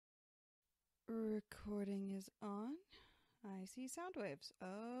Recording is on. I see sound waves.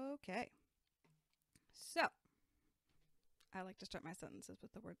 Okay. So, I like to start my sentences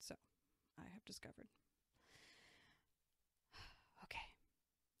with the word so, I have discovered. Okay.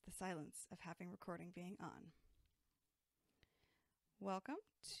 The silence of having recording being on. Welcome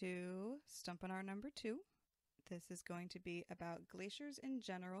to Stumpinar number 2. This is going to be about glaciers in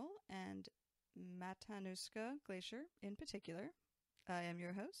general and Matanuska Glacier in particular. I am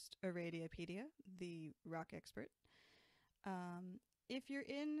your host, Aradiapedia, the rock expert. If you're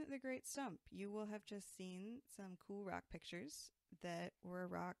in the Great Stump, you will have just seen some cool rock pictures that were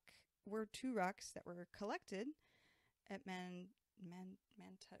two rocks that were collected at Matanuska.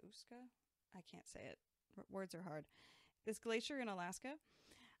 I can't say it. Words are hard. This glacier in Alaska.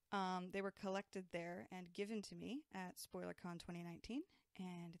 They were collected there and given to me at SpoilerCon 2019,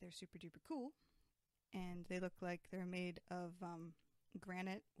 and they're super duper cool. And they look like they're made of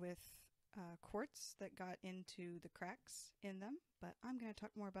granite with quartz that got into the cracks in them, but I'm going to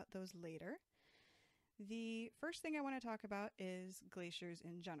talk more about those later. The first thing I want to talk about is glaciers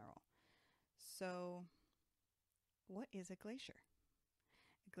in general. So, what is a glacier?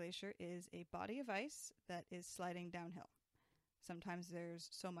 A glacier is a body of ice that is sliding downhill. Sometimes there's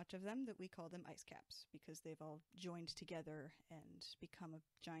so much of them that we call them ice caps because they've all joined together and become a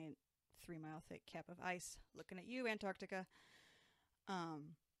giant 3-mile thick cap of ice. Looking at you, Antarctica.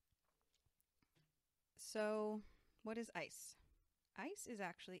 So, what is ice? Ice is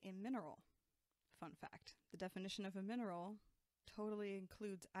actually a mineral. Fun fact. The definition of a mineral totally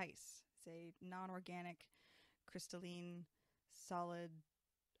includes ice. It's a non-organic, crystalline, solid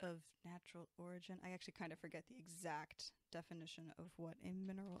of natural origin. I actually kind of forget the exact definition of what a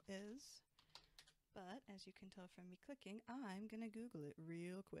mineral is. But, as you can tell from me clicking, I'm going to Google it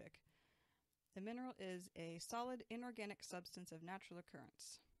real quick. The mineral is a solid inorganic substance of natural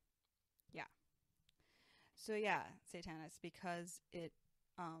occurrence. Yeah. So yeah, Satanus, because it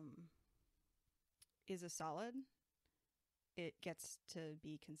is a solid, it gets to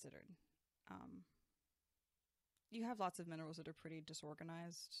be considered. You have lots of minerals that are pretty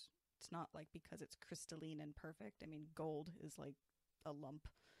disorganized. It's not like because it's crystalline and perfect. I mean, gold is like a lump,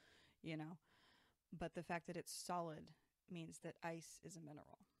 you know. But the fact that it's solid means that ice is a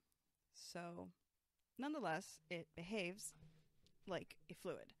mineral. So, nonetheless, it behaves like a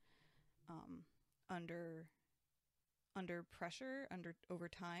fluid. Under pressure, over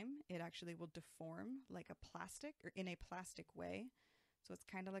time, it actually will deform like a plastic or in a plastic way. So it's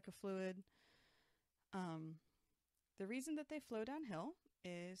kind of like a fluid. The reason that they flow downhill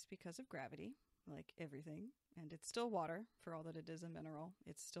is because of gravity, like everything. And it's still water, for all that it is a mineral.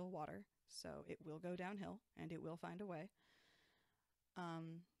 It's still water, so it will go downhill and it will find a way.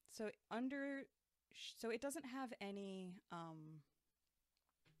 So it doesn't have any,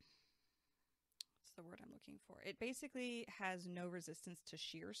 what's the word I'm looking for? It basically has no resistance to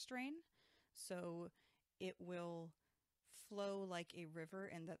shear strain. So it will flow like a river,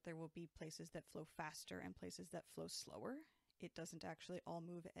 and that there will be places that flow faster and places that flow slower. It doesn't actually all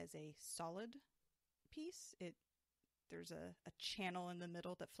move as a solid piece. There's a channel in the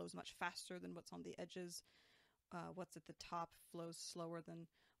middle that flows much faster than what's on the edges. What's at the top flows slower than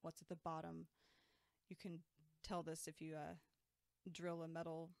what's at the bottom. You can tell this if you drill a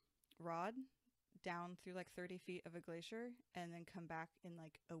metal rod down through like 30 feet of a glacier and then come back in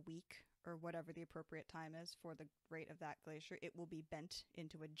like a week or whatever the appropriate time is for the rate of that glacier. It will be bent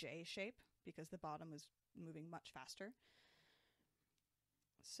into a J shape because the bottom is moving much faster.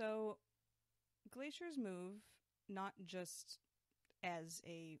 So glaciers move not just as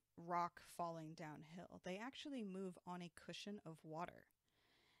a rock falling downhill. They actually move on a cushion of water.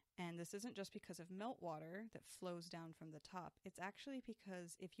 And this isn't just because of meltwater that flows down from the top. It's actually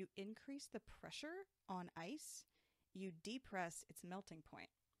because if you increase the pressure on ice, you depress its melting point.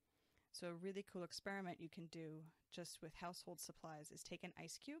 So a really cool experiment you can do just with household supplies is take an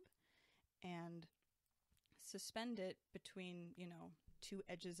ice cube and suspend it between, two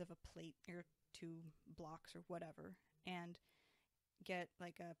edges of a plate or 2 blocks or whatever, and get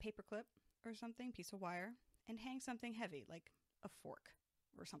like a paper clip or something, piece of wire, and hang something heavy like a fork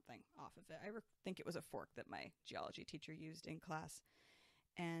or something off of it. I think it was a fork that my geology teacher used in class.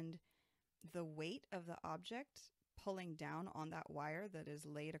 And the weight of the object pulling down on that wire that is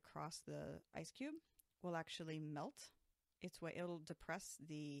laid across the ice cube will actually melt its way. It'll depress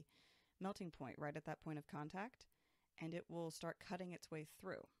the melting point right at that point of contact, and it will start cutting its way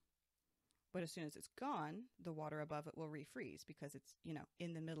through. But as soon as it's gone, the water above it will refreeze because it's,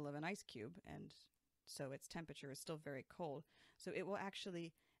 in the middle of an ice cube, and so its temperature is still very cold. So it will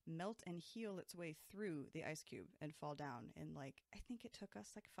actually melt and heal its way through the ice cube and fall down in, like, I think it took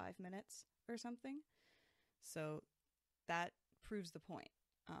us like 5 minutes or something. So that proves the point.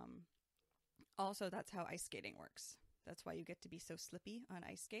 Also, that's how ice skating works. That's why you get to be so slippy on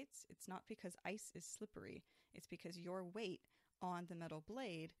ice skates. It's not because ice is slippery. It's because your weight on the metal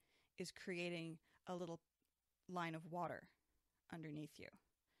blade is creating a little line of water underneath you.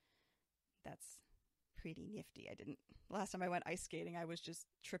 That's pretty nifty. Last time I went ice skating, I was just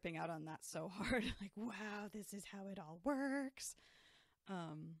tripping out on that so hard. Like, wow, this is how it all works.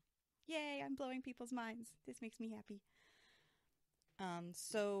 Yay, I'm blowing people's minds. This makes me happy.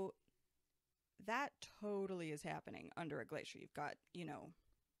 So that totally is happening under a glacier. You've got,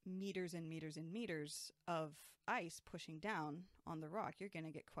 meters and meters and meters of ice pushing down on the rock. You're going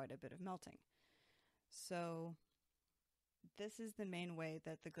to get quite a bit of melting. So this is the main way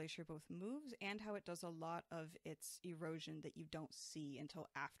that the glacier both moves and how it does a lot of its erosion that you don't see until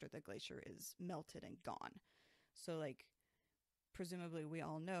after the glacier is melted and gone. So, like, presumably we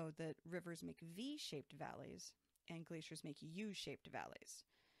all know that rivers make V-shaped valleys and glaciers make U-shaped valleys.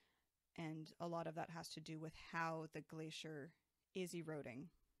 And a lot of that has to do with how the glacier is eroding,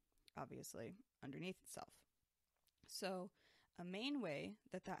 obviously, underneath itself. So a main way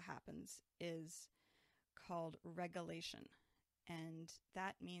that happens is called regulation. And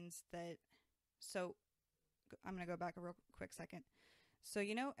that means that, so I'm going to go back a real quick second. So,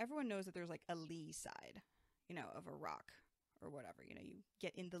 everyone knows that there's like a lee side, of a rock or whatever. You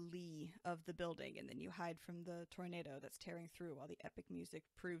get in the lee of the building and then you hide from the tornado that's tearing through while the epic music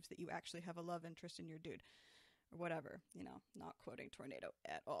proves that you actually have a love interest in your dude or whatever, not quoting tornado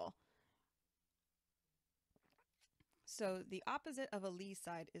at all. So the opposite of a lee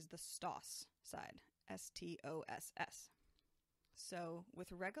side is the stoss side, S-T-O-S-S. So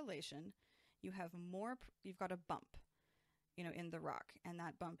with regulation, you've got a bump, in the rock, and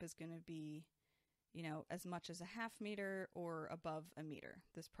that bump is going to be, as much as a half meter or above a meter.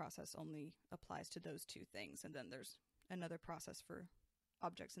 This process only applies to those two things, and then there's another process for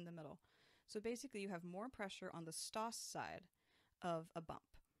objects in the middle. So basically you have more pressure on the stoss side of a bump.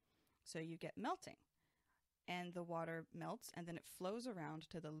 So you get melting, and the water melts, and then it flows around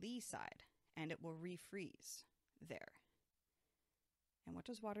to the lee side, and it will refreeze there. And what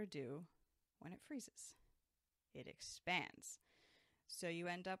does water do when it freezes? It expands. So you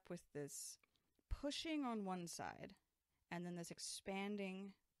end up with this pushing on one side, and then this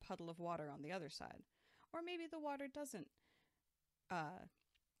expanding puddle of water on the other side. Or maybe the water doesn't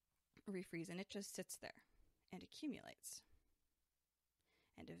refreeze, and it just sits there and accumulates.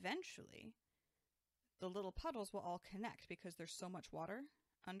 And eventually, the little puddles will all connect because there's so much water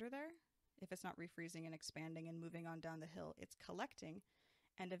under there. If it's not refreezing and expanding and moving on down the hill, it's collecting.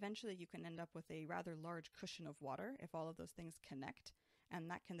 And eventually you can end up with a rather large cushion of water if all of those things connect. And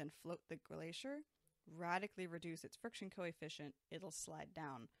that can then float the glacier, radically reduce its friction coefficient. It'll slide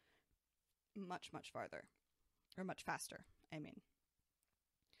down much, much farther. Or much faster, I mean.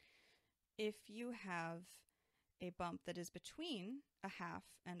 If you have a bump that is between a half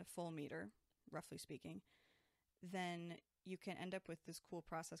and a full meter, roughly speaking, then you can end up with this cool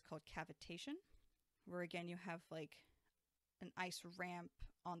process called cavitation, where again you have like an ice ramp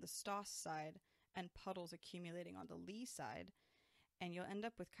on the stoss side and puddles accumulating on the lee side, and you'll end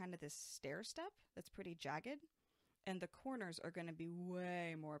up with kind of this stair step that's pretty jagged, and the corners are going to be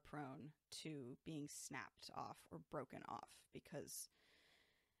way more prone to being snapped off or broken off because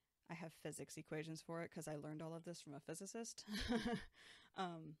I have physics equations for it because I learned all of this from a physicist.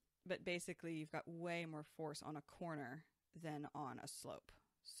 But basically you've got way more force on a corner than on a slope.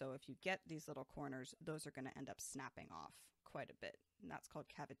 So if you get these little corners, those are going to end up snapping off quite a bit, and that's called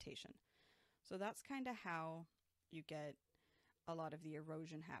cavitation. So that's kind of how you get a lot of the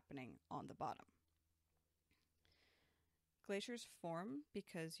erosion happening on the bottom. Glaciers form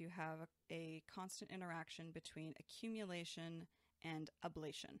because you have a constant interaction between accumulation and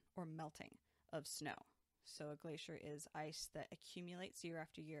ablation, or melting, of snow. So a glacier is ice that accumulates year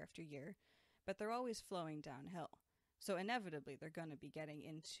after year after year, but they're always flowing downhill. So inevitably they're going to be getting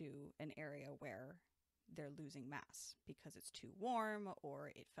into an area where they're losing mass because it's too warm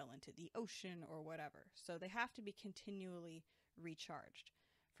or it fell into the ocean or whatever. So they have to be continually recharged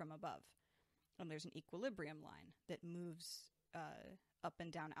from above. And there's an equilibrium line that moves up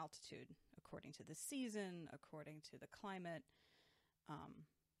and down altitude according to the season, according to the climate.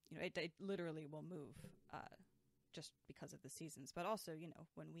 It literally will move just because of the seasons. But also,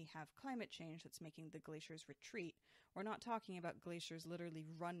 when we have climate change that's making the glaciers retreat, we're not talking about glaciers literally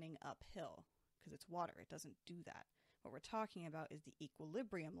running uphill because it's water. It doesn't do that. What we're talking about is the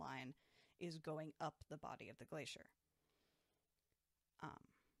equilibrium line is going up the body of the glacier.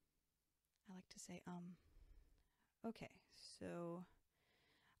 I like to say Okay, so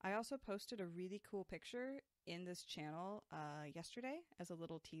I also posted a really cool picture in this channel yesterday as a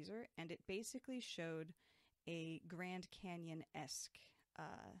little teaser, and it basically showed a Grand Canyon-esque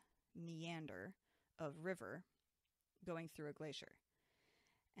meander of river going through a glacier.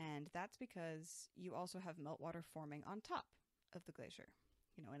 And that's because you also have meltwater forming on top of the glacier.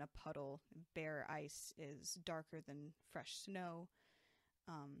 You know, in a puddle, bare ice is darker than fresh snow.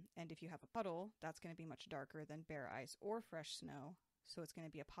 And if you have a puddle, that's going to be much darker than bare ice or fresh snow. So it's going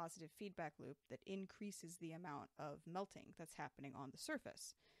to be a positive feedback loop that increases the amount of melting that's happening on the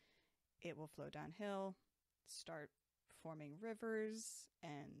surface. It will flow downhill, start forming rivers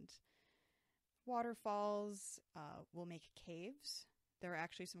and waterfalls, will make caves. There are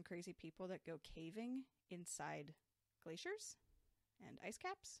actually some crazy people that go caving inside glaciers and ice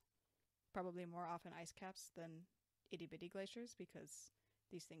caps. Probably more often ice caps than itty-bitty glaciers because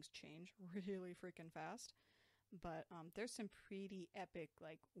these things change really freaking fast. But there's some pretty epic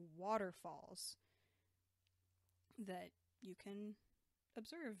like waterfalls that you can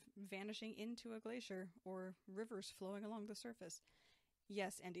observe vanishing into a glacier or rivers flowing along the surface.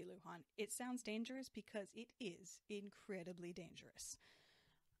 Yes, Andy Lujan, it sounds dangerous because it is incredibly dangerous.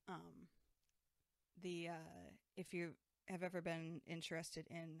 If you have ever been interested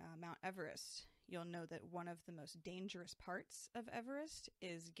in Mount Everest, you'll know that one of the most dangerous parts of Everest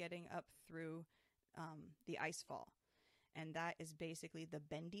is getting up through the ice fall. And that is basically the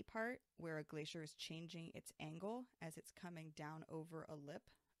bendy part where a glacier is changing its angle as it's coming down over a lip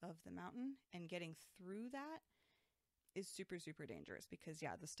of the mountain. And getting through that is super, super dangerous because,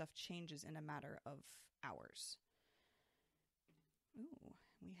 yeah, the stuff changes in a matter of hours. Ooh,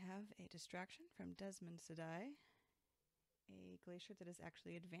 we have a distraction from Desmond Sedai, a glacier that is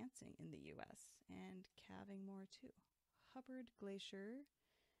actually advancing in the U.S. and calving more too. Hubbard Glacier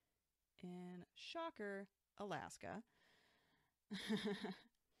in, shocker, Alaska.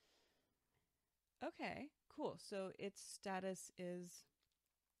 Okay, cool. So its status is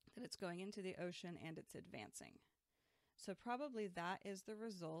that it's going into the ocean and it's advancing. So probably that is the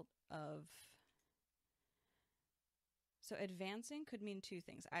result of... So advancing could mean two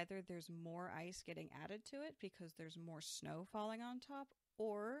things. Either there's more ice getting added to it because there's more snow falling on top,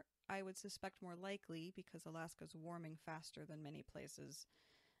 or I would suspect more likely, because Alaska's warming faster than many places,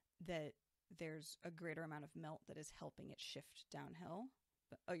 that there's a greater amount of melt that is helping it shift downhill.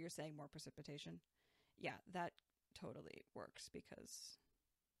 But, oh, you're saying more precipitation? Yeah, that totally works because,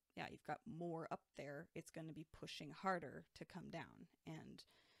 yeah, you've got more up there. It's going to be pushing harder to come down. And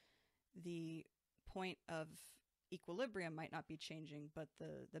the point of equilibrium might not be changing, but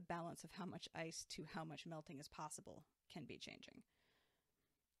the balance of how much ice to how much melting is possible can be changing.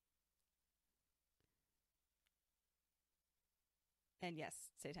 And yes,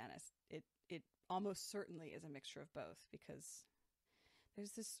 Satanist, it almost certainly is a mixture of both, because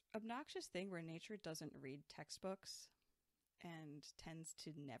there's this obnoxious thing where nature doesn't read textbooks and tends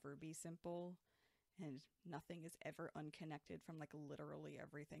to never be simple, and nothing is ever unconnected from like literally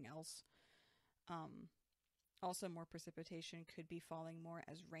everything else. Also, more precipitation could be falling more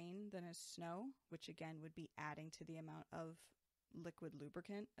as rain than as snow, which again would be adding to the amount of liquid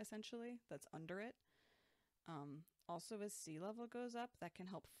lubricant, essentially, that's under it. Also, as sea level goes up, that can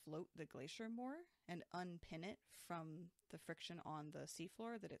help float the glacier more and unpin it from the friction on the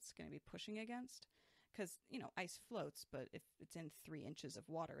seafloor that it's going to be pushing against. Because, you know, ice floats, but if it's in 3 inches of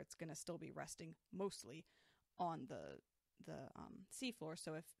water, it's going to still be resting mostly on the seafloor.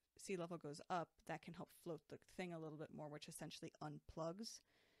 So if sea level goes up, that can help float the thing a little bit more, which essentially unplugs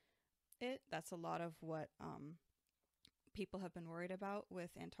it. That's a lot of what people have been worried about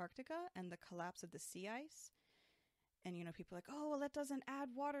with Antarctica and the collapse of the sea ice. And, you know, people are like, oh, well, that doesn't add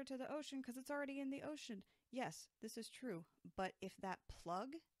water to the ocean because it's already in the ocean. Yes, this is true. But if that plug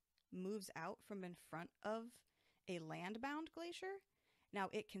moves out from in front of a land-bound glacier, now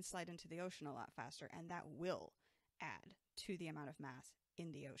it can slide into the ocean a lot faster, and that will add to the amount of mass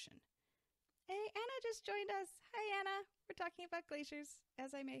in the ocean. Hey, Anna just joined us. Hi, Anna. We're talking about glaciers,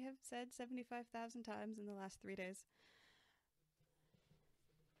 as I may have said 75,000 times in the last 3 days.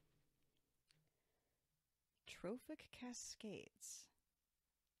 Trophic Cascades.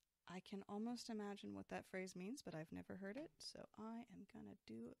 I can almost imagine what that phrase means, but I've never heard it, so I am going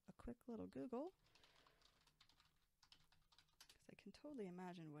to do a quick little Google, because I can totally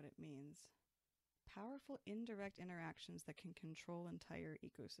imagine what it means. Powerful indirect interactions that can control entire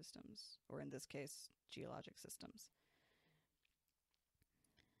ecosystems, or in this case, geologic systems.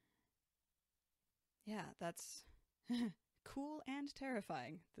 Yeah, that's cool and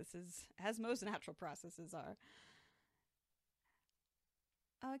terrifying. This is as most natural processes are.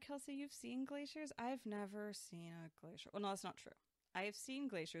 Kelsey, you've seen glaciers? I've never seen a glacier. Well, no, that's not true. I have seen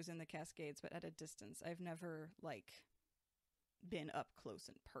glaciers in the Cascades, but at a distance. I've never, like, been up close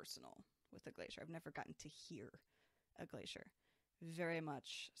and personal with a glacier. I've never gotten to hear a glacier. Very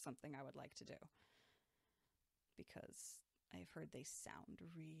much something I would like to do. Because I've heard they sound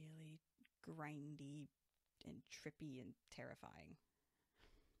really grindy and trippy and terrifying.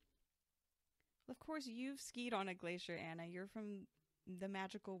 Of course, you've skied on a glacier, Anna. You're from the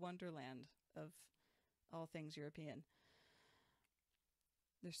magical wonderland of all things European.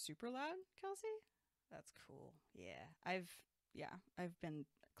 They're super loud, Kelsey? That's cool. I've been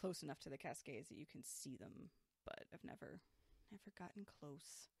close enough to the Cascades that you can see them, but I've never gotten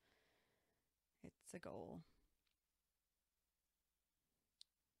close. It's a goal.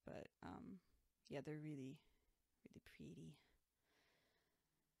 But they're really, really pretty.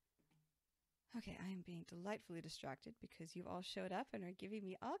 Okay, I am being delightfully distracted because you all showed up and are giving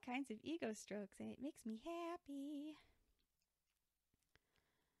me all kinds of ego strokes, and it makes me happy.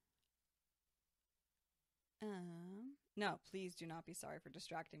 No, please do not be sorry for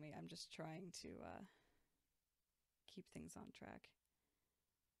distracting me. I'm just trying to keep things on track.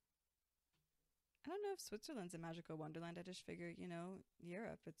 I don't know if Switzerland's a magical wonderland. I just figure,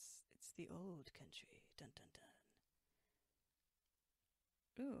 Europe, it's the old country. Dun dun dun.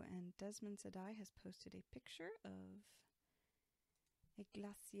 Ooh, and Desmond Sadai has posted a picture of a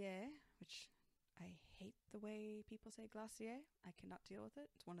glacier, which I hate the way people say glacier. I cannot deal with it.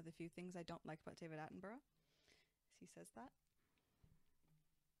 It's one of the few things I don't like about David Attenborough. He says that.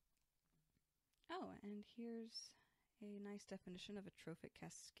 Oh, and here's a nice definition of a trophic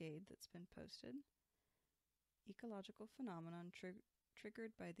cascade that's been posted. Ecological phenomenon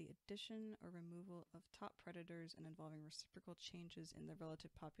triggered by the addition or removal of top predators and involving reciprocal changes in the relative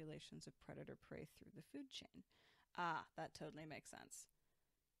populations of predator-prey through the food chain. Ah, that totally makes sense.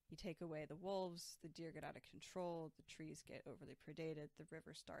 You take away the wolves, the deer get out of control, the trees get overly predated, the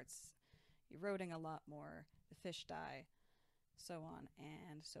river starts eroding a lot more, the fish die, so on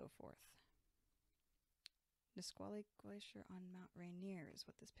and so forth. Nisqually Glacier on Mount Rainier is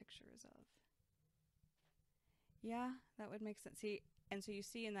what this picture is of. Yeah, that would make sense. See, and so you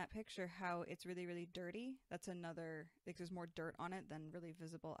see in that picture how it's really, really dirty. That's another, like there's more dirt on it than really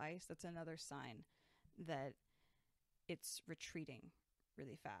visible ice. That's another sign that it's retreating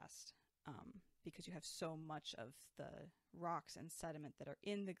really fast because you have so much of the rocks and sediment that are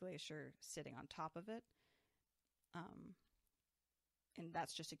in the glacier sitting on top of it. And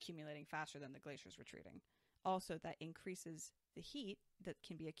that's just accumulating faster than the glacier's retreating. Also, that increases the heat that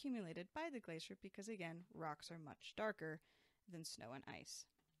can be accumulated by the glacier because, again, rocks are much darker than snow and ice.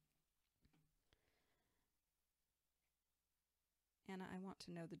 Anna, I want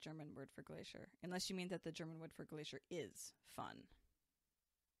to know the German word for glacier, unless you mean that the German word for glacier is fun.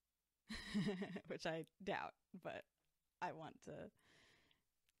 Which I doubt, but I want to.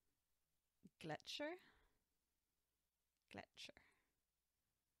 Gletscher? Gletscher.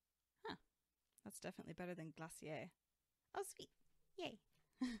 Huh. That's definitely better than glacier. Oh, sweet. Yay.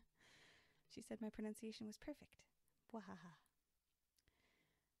 She said my pronunciation was perfect. Wahaha.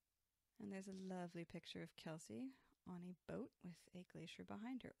 And there's a lovely picture of Kelsey on a boat with a glacier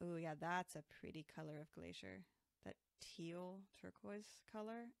behind her. Oh, yeah, that's a pretty color of glacier. That teal turquoise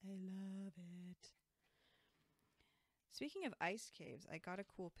color. I love it. Speaking of ice caves, I got a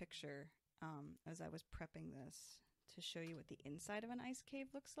cool picture as I was prepping this to show you what the inside of an ice cave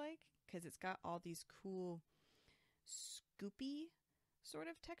looks like, because it's got all these cool scoopy sort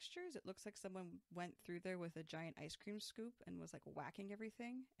of textures. It looks like someone went through there with a giant ice cream scoop and was like whacking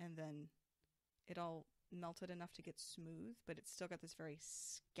everything, and then it all melted enough to get smooth, but it's still got this very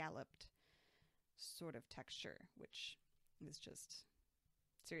scalloped sort of texture, which is just,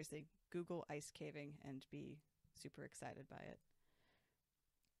 seriously, Google ice caving and be super excited by it.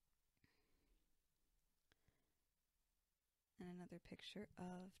 And another picture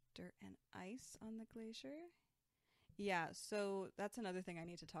of dirt and ice on the glacier. Yeah, so that's another thing I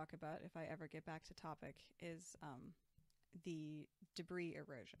need to talk about if I ever get back to topic is the debris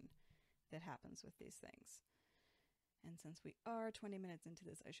erosion that happens with these things. And since we are 20 minutes into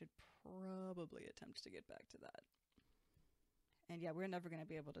this, I should probably attempt to get back to that. And yeah, we're never going to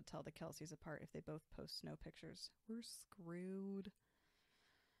be able to tell the Kelseys apart if they both post snow pictures. We're screwed.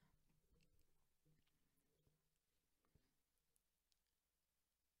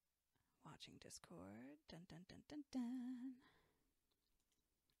 Watching Discord. Dun dun dun dun dun.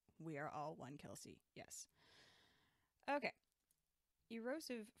 We are all one Kelsey. Yes. Okay.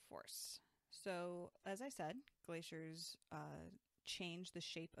 Erosive force. So, as I said, glaciers change the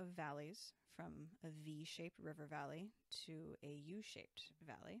shape of valleys from a V-shaped river valley to a U-shaped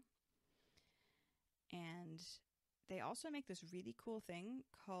valley. And they also make this really cool thing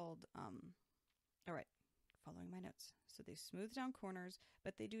called, all right, following my notes. So they smooth down corners,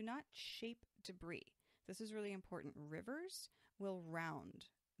 but they do not shape debris. This is really important. Rivers will round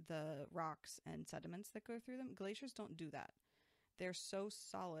the rocks and sediments that go through them. Glaciers don't do that. They're so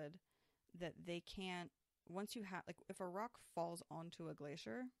solid that they can't, once you have, like, if a rock falls onto a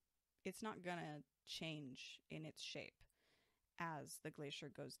glacier, it's not gonna change in its shape as the glacier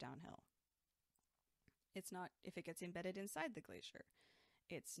goes downhill. It's not, if it gets embedded inside the glacier,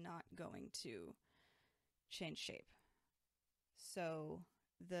 it's not going to change shape. So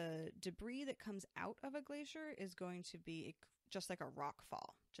the debris that comes out of a glacier is going to be just like a rock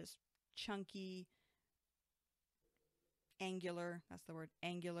fall, just chunky, angular, that's the word,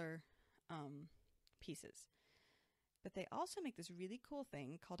 angular pieces. But they also make this really cool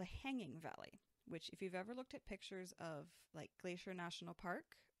thing called a hanging valley, which if you've ever looked at pictures of like Glacier National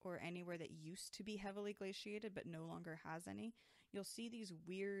Park or anywhere that used to be heavily glaciated but no longer has any, you'll see these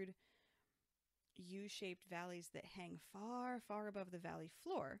weird U-shaped valleys that hang far, far above the valley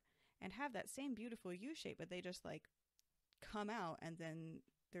floor and have that same beautiful U shape, but they just like come out and then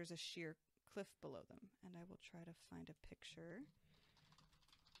there's a sheer cliff below them. And I will try to find a picture.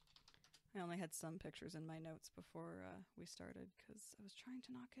 I only had some pictures in my notes before we started because I was trying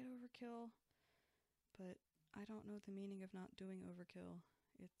to not get overkill, but I don't know the meaning of not doing overkill.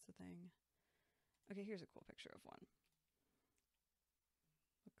 It's a thing. Okay, here's a cool picture of one.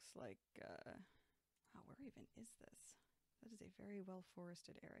 Looks like, wow, where even is this? That is a very well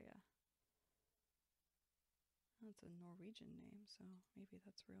forested area. That's a Norwegian name, so maybe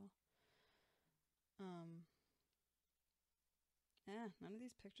that's real. None of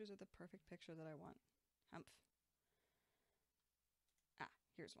these pictures are the perfect picture that I want. Humph. Ah,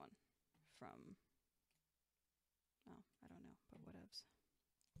 here's one from, oh, I don't know, but whatevs.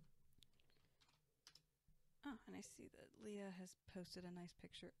 Oh, and I see that Leah has posted a nice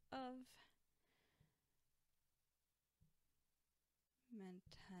picture of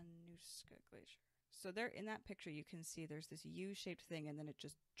Matanuska Glacier. So there in that picture, you can see there's this U-shaped thing and then it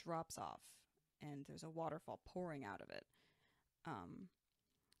just drops off and there's a waterfall pouring out of it.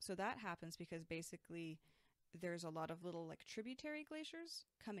 So that happens because basically there's a lot of little like tributary glaciers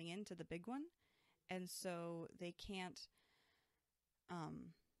coming into the big one. And so they can't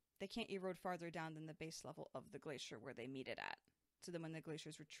erode farther down than the base level of the glacier where they meet it at. So then when the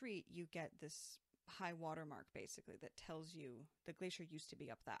glaciers retreat, you get this high water mark basically that tells you the glacier used to be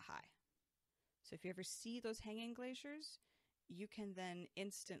up that high. So if you ever see those hanging glaciers, you can then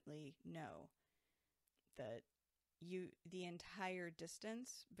instantly know that the entire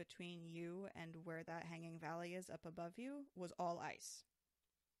distance between you and where that hanging valley is up above you was all ice.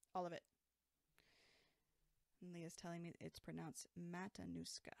 All of it. And Leah's telling me it's pronounced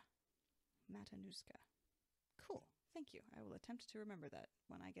Matanuska. Matanuska. Cool. Thank you. I will attempt to remember that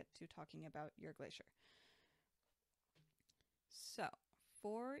when I get to talking about your glacier. So,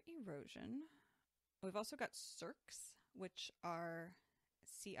 for erosion, we've also got cirques, which are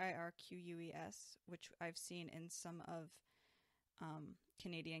Cirques, which I've seen in some of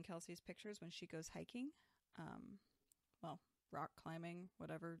Canadian Kelsey's pictures when she goes hiking. Well, rock climbing,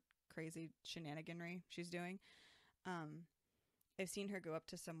 whatever crazy shenaniganry she's doing. I've seen her go up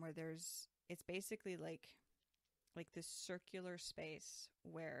to somewhere it's basically like this circular space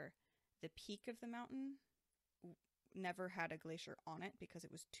where the peak of the mountain never had a glacier on it because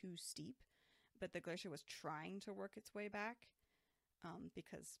it was too steep, but the glacier was trying to work its way back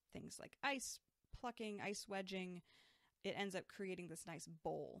because things like ice plucking, ice wedging, it ends up creating this nice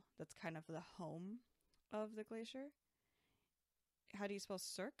bowl that's kind of the home of the glacier. How do you spell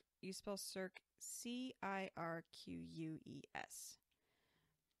cirque? You spell cirque Cirques.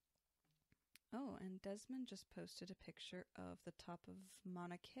 Oh, and Desmond just posted a picture of the top of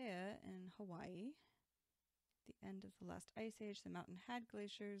Mauna Kea in Hawaii. The end of the last ice age, the mountain had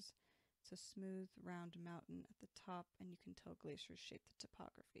glaciers. It's a smooth, round mountain at the top, and you can tell glaciers shape the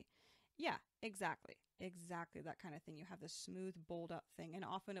topography. Yeah, exactly. Exactly that kind of thing. You have this smooth, bowled up thing, and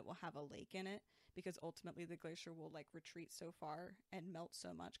often it will have a lake in it because ultimately the glacier will like retreat so far and melt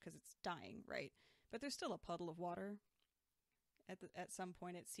so much because it's dying, right? But there's still a puddle of water. At some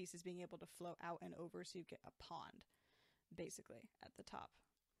point, it ceases being able to flow out and over, so you get a pond, basically, at the top.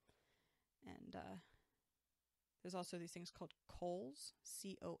 And there's also these things called cols,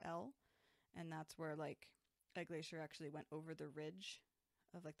 C-O-L, and that's where like a glacier actually went over the ridge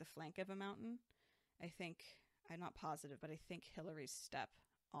of like the flank of a mountain. I think, I'm not positive, but I think Hillary's Step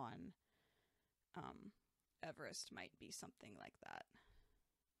on Everest might be something like that.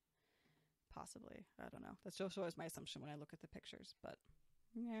 Possibly. I don't know. That's just always my assumption when I look at the pictures. But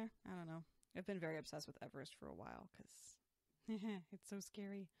yeah, I don't know. I've been very obsessed with Everest for a while because it's so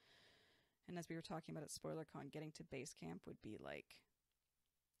scary. And as we were talking about at SpoilerCon, getting to base camp would be like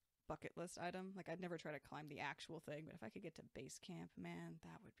bucket list item. Like, I'd never try to climb the actual thing, but if I could get to base camp, man,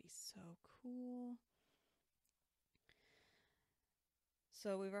 that would be so cool.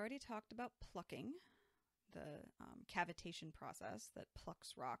 So we've already talked about plucking, the cavitation process that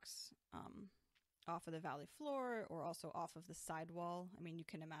plucks rocks off of the valley floor or also off of the sidewall. I mean, you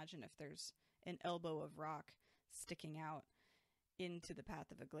can imagine if there's an elbow of rock sticking out into the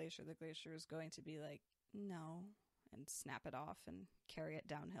path of a glacier, the glacier is going to be like, no, and snap it off and carry it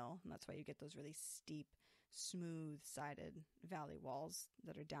downhill. And that's why you get those really steep, smooth-sided valley walls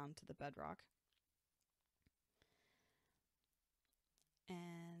that are down to the bedrock.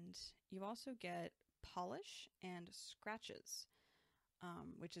 And you also get polish and scratches,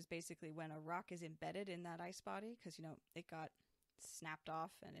 which is basically when a rock is embedded in that ice body, because, you know, it got snapped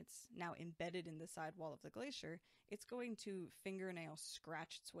off and it's now embedded in the sidewall of the glacier, it's going to fingernail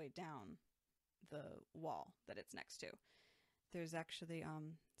scratch its way down the wall that it's next to. There's actually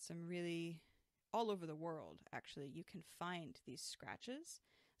some really, all over the world, actually, you can find these scratches,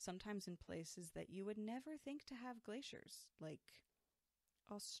 sometimes in places that you would never think to have glaciers, like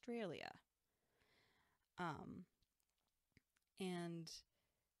Australia. And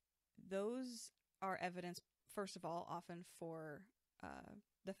those are evidence, first of all, often for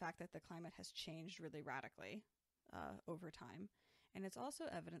the fact that the climate has changed really radically over time. And it's also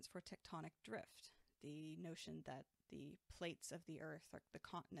evidence for tectonic drift, the notion that the plates of the earth, or the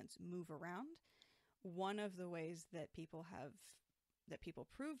continents, move around. One of the ways that people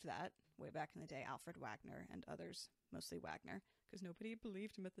proved that way back in the day, Alfred Wagner and others, mostly Wagner, because nobody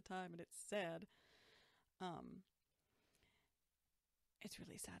believed him at the time, and it's sad. It's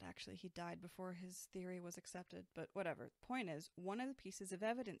really sad, actually. He died before his theory was accepted, but whatever. Point is, one of the pieces of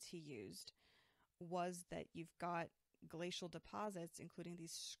evidence he used was that you've got glacial deposits, including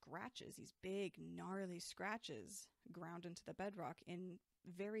these scratches, these big, gnarly scratches ground into the bedrock in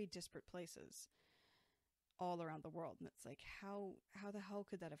very disparate places all around the world. And it's like, how the hell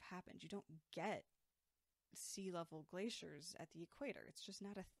could that have happened? You don't get sea level glaciers at the equator. It's just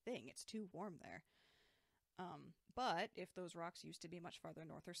not a thing. It's too warm there. But if those rocks used to be much farther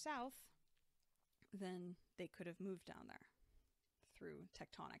north or south, then they could have moved down there through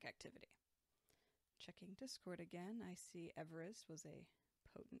tectonic activity. Checking Discord again, I see Everest was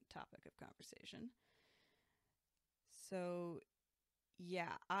a potent topic of conversation. So,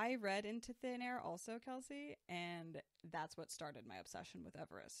 yeah, I read Into Thin Air also, Kelsey, and that's what started my obsession with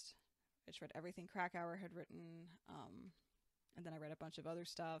Everest. I just read everything Krakauer had written, and then I read a bunch of other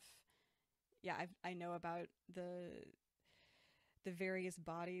stuff. Yeah, I know about the various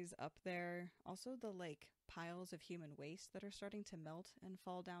bodies up there. Also the, like, piles of human waste that are starting to melt and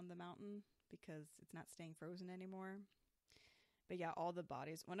fall down the mountain because it's not staying frozen anymore. But yeah, all the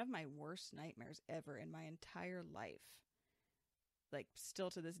bodies. One of my worst nightmares ever in my entire life, like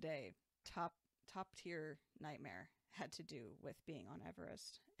still to this day, top tier nightmare, had to do with being on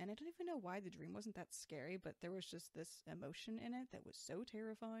Everest. And I don't even know why the dream wasn't that scary, but there was just this emotion in it that was so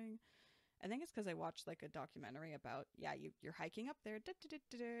terrifying. I think it's because I watched like a documentary about, yeah, you're hiking up there,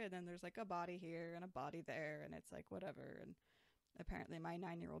 and then there's like a body here and a body there, and it's like whatever. And apparently my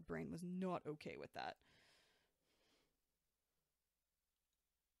 9-year-old brain was not okay with that.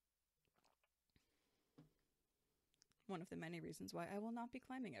 One of the many reasons why I will not be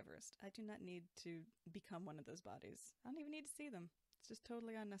climbing Everest. I do not need to become one of those bodies. I don't even need to see them. It's just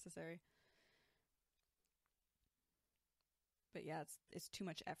totally unnecessary. But yeah, it's too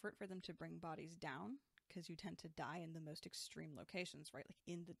much effort for them to bring bodies down because you tend to die in the most extreme locations, right? Like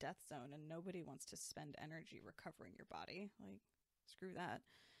in the death zone, and nobody wants to spend energy recovering your body. Like, screw that.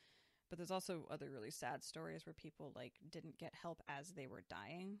 But there's also other really sad stories where people like didn't get help as they were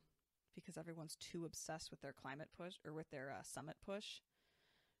dying because everyone's too obsessed with their climate push or with their summit push.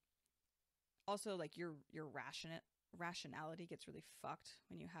 Also, like your rationality gets really fucked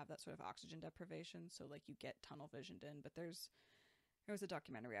when you have that sort of oxygen deprivation, so like you get tunnel visioned in. But there was a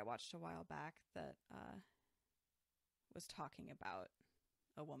documentary I watched a while back that was talking about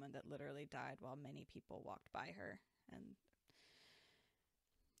a woman that literally died while many people walked by her, and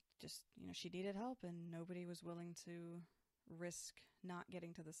just, you know, she needed help and nobody was willing to risk not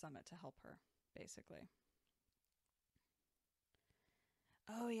getting to the summit to help her, basically.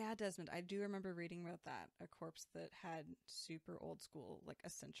 Oh yeah, Desmond. I do remember reading about that. A corpse that had super old school, like a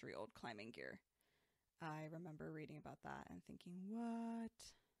century old climbing gear. I remember reading about that and thinking, what?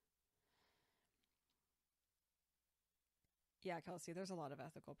 Yeah, Kelsey, there's a lot of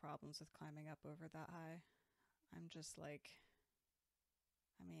ethical problems with climbing up over that high. I'm just like,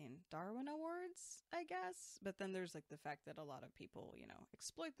 I mean, Darwin Awards, I guess. But then there's like the fact that a lot of people,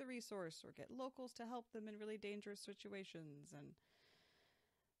 exploit the resource or get locals to help them in really dangerous situations and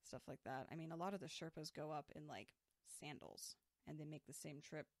stuff like that. I mean, a lot of the Sherpas go up in like sandals and they make the same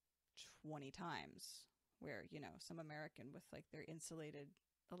trip 20 times. Where, some American with like their insulated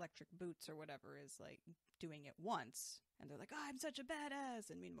electric boots or whatever is like doing it once and they're like, oh, I'm such a badass.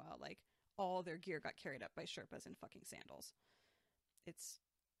 And meanwhile, like all their gear got carried up by Sherpas in fucking sandals. It's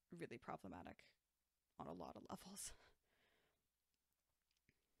really problematic on a lot of levels.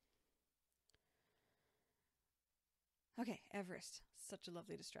 Okay, Everest. Such a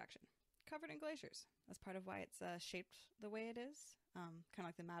lovely distraction. Covered in glaciers. That's part of why it's shaped the way it is. Kind of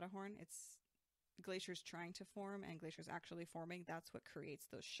like the Matterhorn. It's glaciers trying to form and glaciers actually forming. That's what creates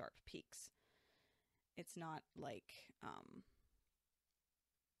those sharp peaks. It's not like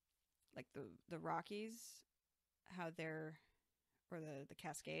the Rockies, how they're, or the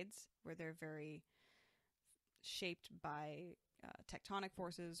Cascades, where they're very shaped by tectonic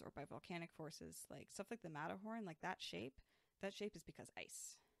forces or by volcanic forces, like stuff like the Matterhorn, like that shape is because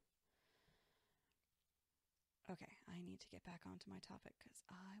ice. Okay, I need to get back onto my topic because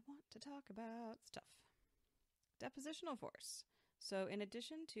I want to talk about stuff. Depositional force. So in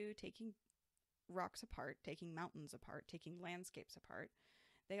addition to taking rocks apart, taking mountains apart, taking landscapes apart,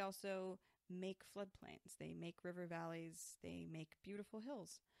 they also make floodplains. They make river valleys. They make beautiful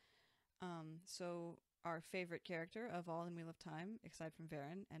hills. So our favorite character of all in Wheel of Time, aside from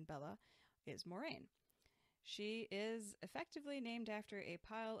Varen and Bella, is Moraine. She is effectively named after a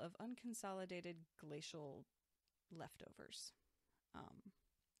pile of unconsolidated glacial leftovers.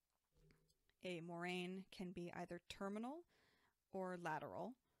 A moraine can be either terminal or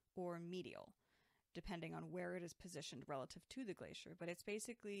lateral or medial, depending on where it is positioned relative to the glacier. But it's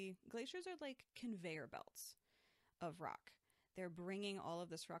basically, glaciers are like conveyor belts of rock. They're bringing all of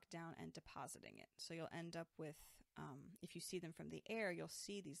this rock down and depositing it. So you'll end up with, if you see them from the air, you'll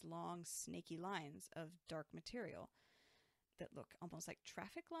see these long snaky lines of dark material that look almost like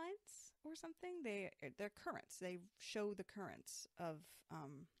traffic lines or something. They're currents. They show the currents of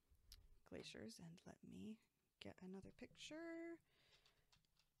glaciers. And let me get another picture.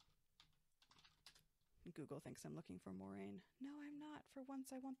 Google thinks I'm looking for moraine. No, I'm not. For once,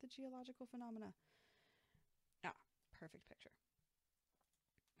 I want the geological phenomena. Ah, perfect picture.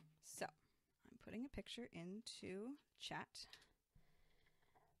 So, I'm putting a picture into chat.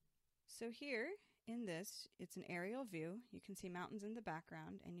 So here, in this, it's an aerial view. You can see mountains in the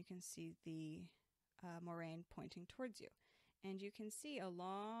background, and you can see the moraine pointing towards you. And you can see a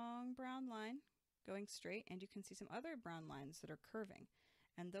long brown line going straight, and you can see some other brown lines that are curving.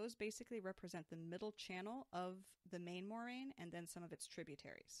 And those basically represent the middle channel of the main moraine and then some of its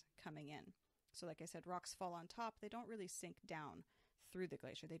tributaries coming in. So like I said, rocks fall on top. They don't really sink down through the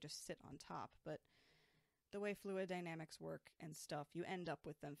glacier. They just sit on top. But the way fluid dynamics work and stuff, you end up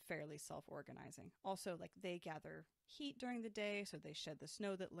with them fairly self-organizing. Also, like they gather heat during the day, so they shed the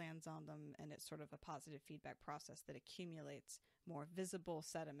snow that lands on them, and it's sort of a positive feedback process that accumulates more visible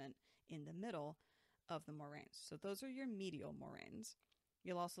sediment in the middle of the moraines. So those are your medial moraines.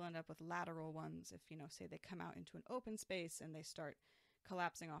 You'll also end up with lateral ones if, say they come out into an open space and they start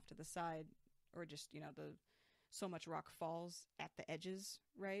collapsing off to the side, or just, so much rock falls at the edges,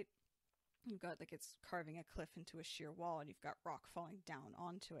 right? You've got like it's carving a cliff into a sheer wall and you've got rock falling down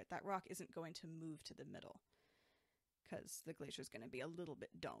onto it. That rock isn't going to move to the middle because the glacier is going to be a little bit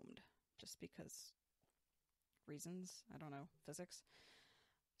domed just because reasons, I don't know, physics.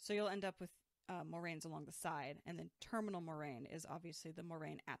 So you'll end up with moraines along the side, and then terminal moraine is obviously the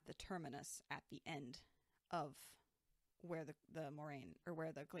moraine at the terminus, at the end of where the moraine or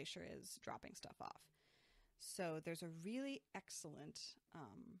where the glacier is dropping stuff off. So there's a really excellent,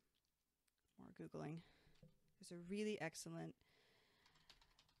 more Googling, there's a really excellent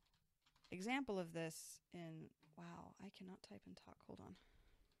example of this in, wow, I cannot type and talk, hold on.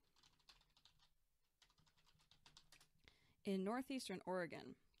 In northeastern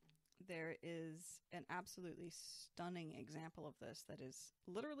Oregon, there is an absolutely stunning example of this that is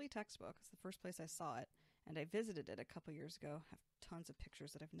literally textbook. It's the first place I saw it, and I visited it a couple years ago. I have tons of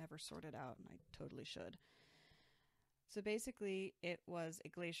pictures that I've never sorted out, and I totally should. So basically, it was a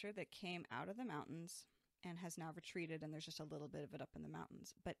glacier that came out of the mountains and has now retreated, and there's just a little bit of it up in the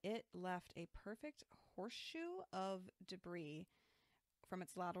mountains. But it left a perfect horseshoe of debris from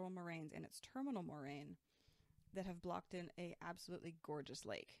its lateral moraines and its terminal moraine that have blocked in a absolutely gorgeous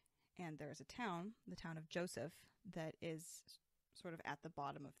lake. And there's a town, the town of Joseph, that is sort of at the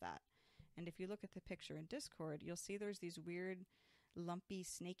bottom of that. And if you look at the picture in Discord, you'll see there's these weird, lumpy,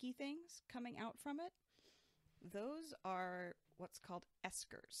 snaky things coming out from it. Those are what's called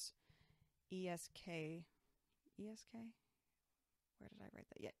eskers. E-S-K... E-S-K? Where did I write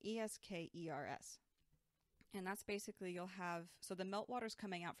that? Yeah, E-S-K-E-R-S. And that's basically you'll have... So the meltwater's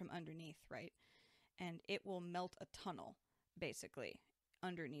coming out from underneath, right? And it will melt a tunnel, basically,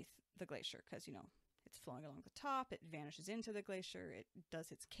 underneath the glacier. Because, you know, it's flowing along the top. It vanishes into the glacier. It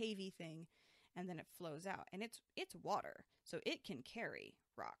does its cavey thing. And then it flows out. And it's water. So it can carry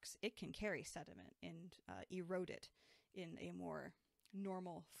rocks. It can carry sediment and erode it in a more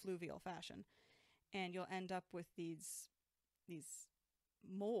normal fluvial fashion. And you'll end up with these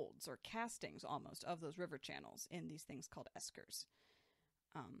molds or castings almost of those river channels in these things called eskers.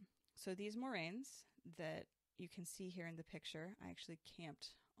 So these moraines that you can see here in the picture, I actually camped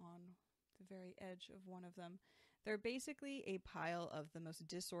on the very edge of one of them. They're basically a pile of the most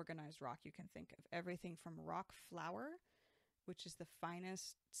disorganized rock you can think of. Everything from rock flour, which is the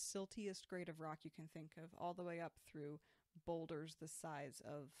finest, siltiest grade of rock you can think of, all the way up through boulders the size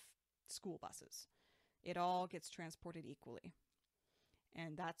of school buses. It all gets transported equally.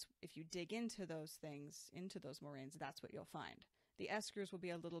 And that's, if you dig into those things, into those moraines, that's what you'll find. The eskers will be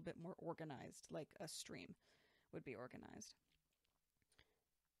a little bit more organized, like a stream would be organized.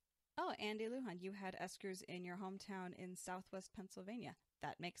 Oh, Andy Lujan, you had eskers in your hometown in southwest Pennsylvania.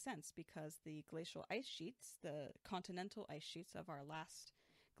 That makes sense because the glacial ice sheets, the continental ice sheets of our last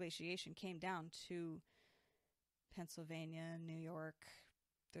glaciation came down to Pennsylvania, New York.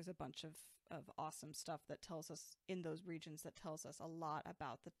 There's a bunch of awesome stuff that tells us in those regions that tells us a lot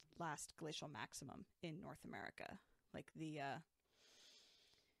about the last glacial maximum in North America. Like the,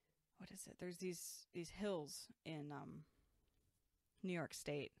 what is it? There's these hills in New York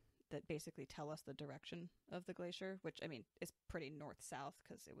State that basically tell us the direction of the glacier, which, I mean, is pretty north-south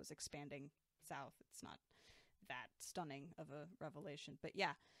because it was expanding south. It's not that stunning of a revelation. But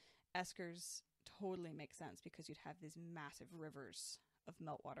yeah, eskers totally make sense because you'd have these massive rivers of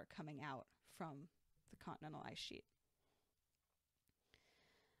meltwater coming out from the continental ice sheet.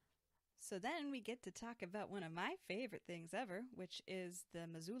 So then we get to talk about one of my favorite things ever, which is the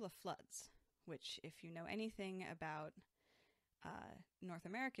Missoula floods, which, if you know anything about North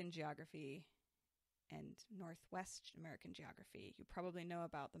American geography and Northwest American geography, you probably know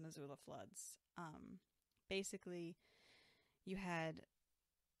about the Missoula floods. Basically, you had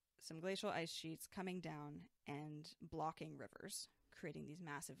some glacial ice sheets coming down and blocking rivers, creating these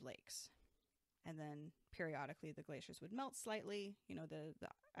massive lakes. And then periodically the glaciers would melt slightly. You know, the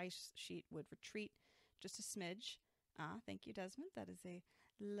ice sheet would retreat just a smidge. Thank you, Desmond. That is a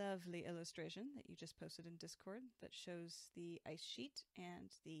lovely illustration that you just posted in Discord that shows the ice sheet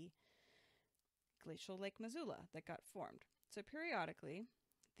and the glacial Lake Missoula that got formed. So periodically,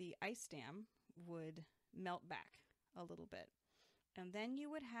 the ice dam would melt back a little bit. And then you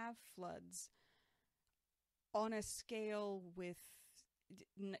would have floods on a scale with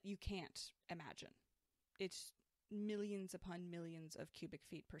you can't imagine. It's millions upon millions of cubic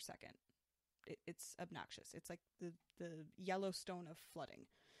feet per second. It's obnoxious. It's like the Yellowstone of flooding,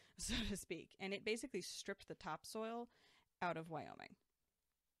 so to speak. And it basically stripped the topsoil out of Wyoming.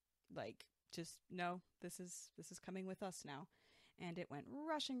 Like, just, no, this is coming with us now. And it went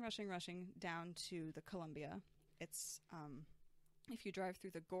rushing down to the Columbia. It's, if you drive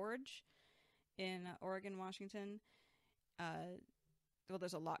through the gorge in Oregon, Washington, well,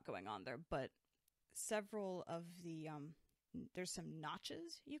 there's a lot going on there, but several of the, there's some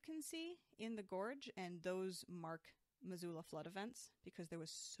notches you can see in the gorge, and those mark Missoula flood events because there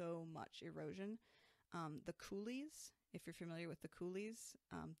was so much erosion. The coulees, if you're familiar with the coulees,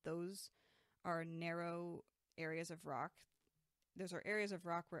 those are narrow areas of rock. Those are areas of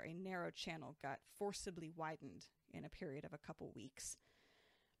rock where a narrow channel got forcibly widened in a period of a couple weeks.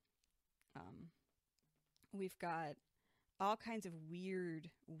 We've got all kinds of weird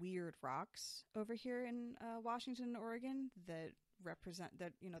rocks over here in Washington and Oregon that represent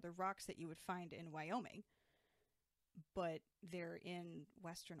that, you know, the rocks that you would find in Wyoming, but they're in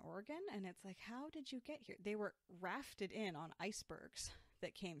Western Oregon. And it's like, how did you get here? They were rafted in on icebergs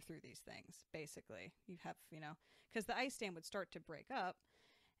that came through these things. Basically, you have, you know, because the ice dam would start to break up.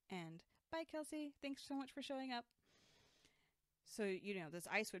 And bye, Kelsey. Thanks so much for showing up. So, you know, this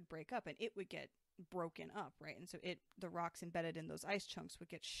ice would break up and it would get broken up, right? And so the rocks embedded in those ice chunks would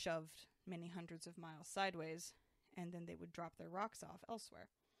get shoved many hundreds of miles sideways, and then they would drop their rocks off elsewhere.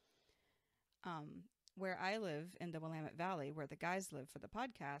 Where I live in the Willamette Valley, where the guys live for the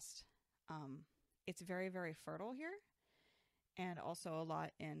podcast, it's very, very fertile here. And also a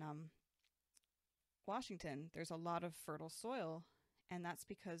lot in Washington, there's a lot of fertile soil, And that's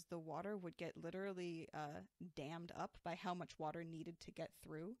because the water would get literally dammed up by how much water needed to get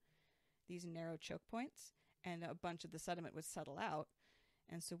through these narrow choke points, and a bunch of the sediment would settle out.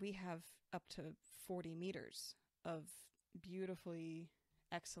 And so we have up to 40 meters of beautifully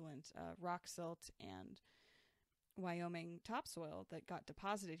excellent rock silt and Wyoming topsoil that got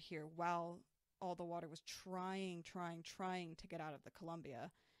deposited here while all the water was trying to get out of the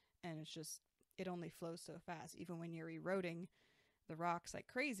Columbia. And it's just, it only flows so fast. Even when you're eroding the rocks like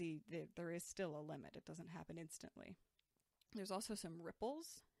crazy, there is still a limit. It doesn't happen instantly. There's also some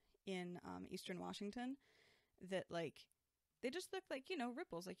ripples in eastern Washington that, like, they just look like,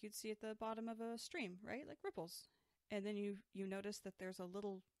 ripples like you'd see at the bottom of a stream, right? Like ripples. And then you notice that there's a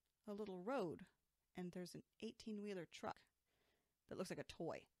little road, and there's an 18-wheeler truck that looks like a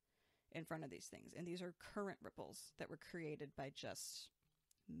toy in front of these things. And these are current ripples that were created by just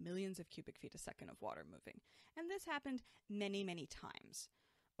millions of cubic feet a second of water moving. And this happened many, many times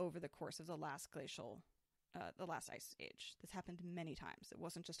over the course of the last ice age. This happened many times. It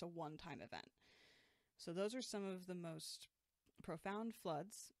wasn't just a one-time event. So those are some of the most profound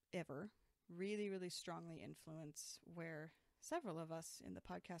floods ever. Really, really strongly influence where several of us in the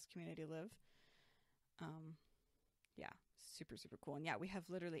podcast community live. Yeah, super, super cool. And yeah, we have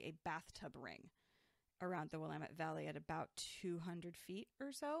literally a bathtub ring around the Willamette Valley at about 200 feet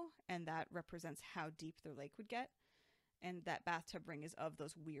or so, and that represents how deep the lake would get. And that bathtub ring is of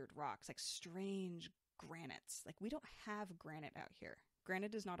those weird rocks, like strange granites. Like, we don't have granite out here.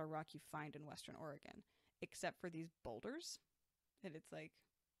 Granite is not a rock you find in Western Oregon, except for these boulders. And it's like,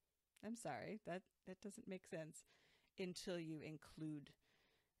 I'm sorry, that doesn't make sense until you include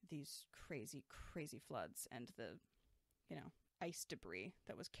these crazy, crazy floods and the, ice debris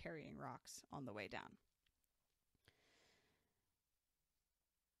that was carrying rocks on the way down.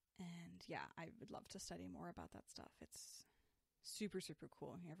 And yeah, I would love to study more about that stuff. It's super, super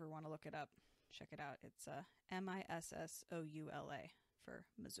cool. If you ever want to look it up, check it out. It's Missoula for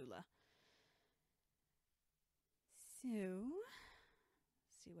Missoula. So,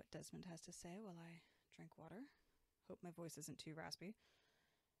 see what Desmond has to say while I drink water. Hope my voice isn't too raspy.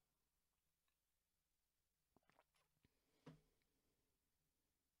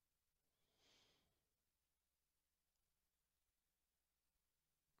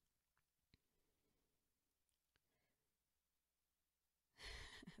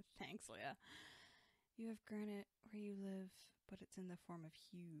 Thanks, Leah. You have granite where you live, but it's in the form of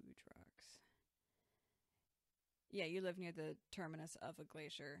huge rocks. Yeah, you live near the terminus of a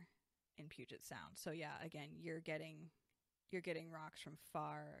glacier in Puget Sound. So yeah, again, you're getting rocks from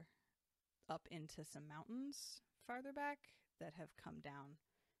far up into some mountains farther back that have come down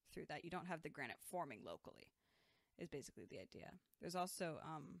through that. You don't have the granite forming locally, is basically the idea. There's also,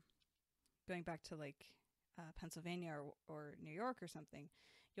 going back to like Pennsylvania or New York or something,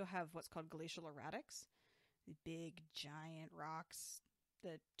 you'll have what's called glacial erratics, the big giant rocks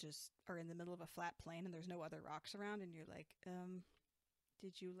that just are in the middle of a flat plain and there's no other rocks around, and you're like,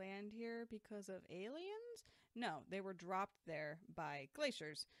 did you land here because of aliens? No, they were dropped there by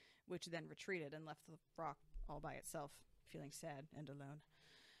glaciers, which then retreated and left the rock all by itself, feeling sad and alone.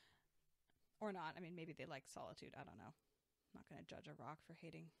 Or not. I mean, maybe they like solitude. I don't know. I'm not going to judge a rock for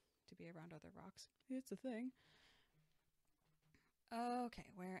hating to be around other rocks. It's a thing. Okay,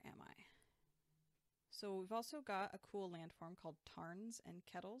 where am I? So we've also got a cool landform called tarns and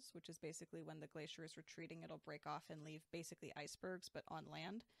kettles, which is basically when the glacier is retreating, it'll break off and leave basically icebergs, but on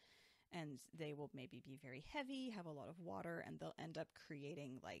land. And they will maybe be very heavy, have a lot of water, and they'll end up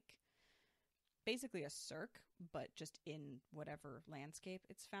creating like basically a cirque, but just in whatever landscape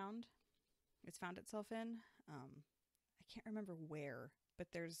it's found itself in. I can't remember where, but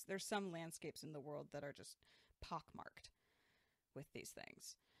there's some landscapes in the world that are just pockmarked with these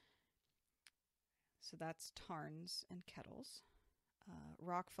things. So that's tarns and kettles.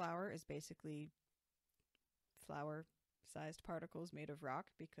 Rock flour is basically flour-sized particles made of rock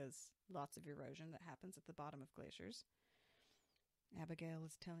because lots of erosion that happens at the bottom of glaciers. Abigail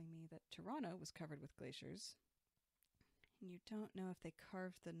is telling me that Toronto was covered with glaciers, and you don't know if they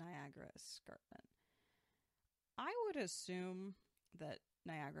carved the Niagara escarpment. I would assume that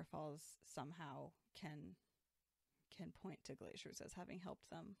Niagara Falls somehow can point to glaciers as having helped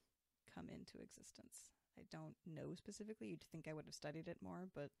them come into existence. I don't know specifically. You'd think I would have studied it more,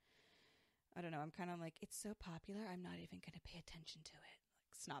 but I don't know. I'm kind of like, it's so popular, I'm not even going to pay attention to it.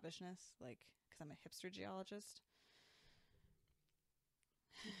 Like snobbishness, like, because I'm a hipster geologist.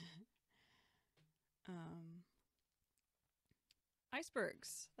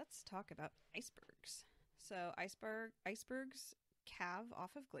 Icebergs. Let's talk about icebergs. So icebergs calve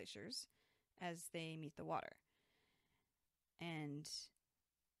off of glaciers as they meet the water. And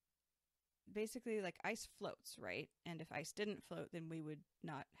basically, like, ice floats, right? And if ice didn't float, then we would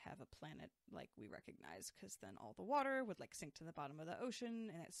not have a planet like we recognize, because then all the water would, like, sink to the bottom of the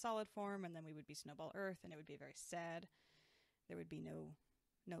ocean in its solid form, and then we would be Snowball Earth, and it would be very sad. There would be no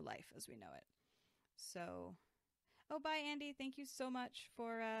life as we know it. So, oh, bye, Andy. Thank you so much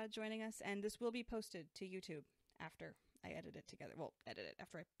for joining us. And this will be posted to YouTube after I edit it together. Well, edit it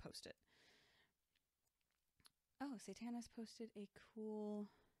after I post it. Oh, Satanas posted a cool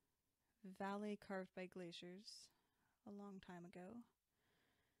valley carved by glaciers a long time ago.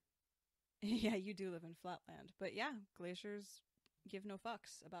 Yeah, you do live in flatland. But yeah, glaciers give no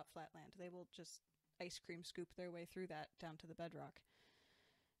fucks about flatland. They will just ice cream scoop their way through that down to the bedrock,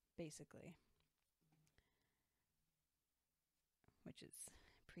 basically. Which is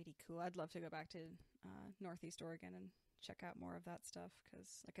pretty cool. I'd love to go back to Northeast Oregon and check out more of that stuff,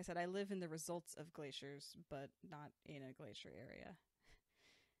 because, like I said, I live in the results of glaciers, but not in a glacier area.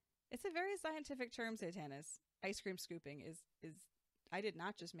 It's a very scientific term, Satanis. Ice cream scooping is I did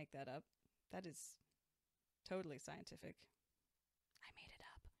not just make that up. That is totally scientific. I made it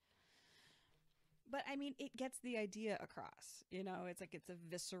up. But I mean, it gets the idea across, you know? It's like, it's a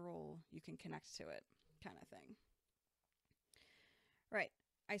visceral, you can connect to it kind of thing. Right.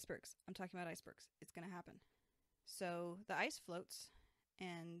 Icebergs. I'm talking about icebergs. It's going to happen. So the ice floats,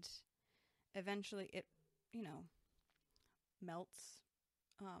 and eventually it, you know, melts.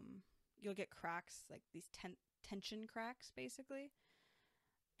 You'll get cracks, like these tension cracks, basically.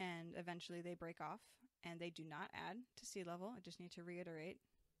 And eventually they break off, and they do not add to sea level. I just need to reiterate,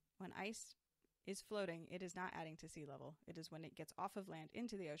 when ice is floating, it is not adding to sea level. It is when it gets off of land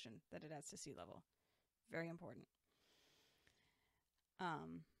into the ocean that it adds to sea level. Very important.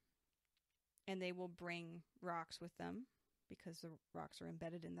 And they will bring rocks with them, because the rocks are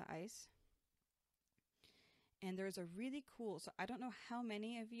embedded in the ice. And there's a really cool, so I don't know how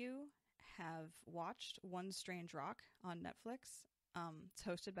many of you have watched One Strange Rock on Netflix. It's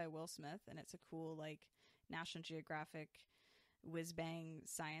hosted by Will Smith, and it's a cool, like, National Geographic whiz-bang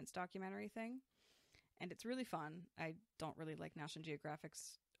science documentary thing. And it's really fun. I don't really like National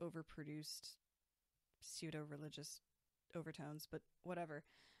Geographic's overproduced pseudo-religious overtones, but whatever.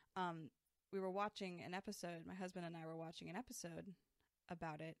 We were watching an episode, my husband and I were watching an episode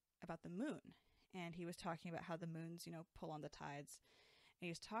about the moon. And he was talking about how the moons, you know, pull on the tides. And he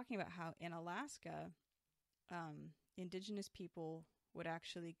was talking about how in Alaska, indigenous people would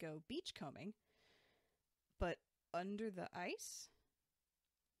actually go beachcombing, but under the ice,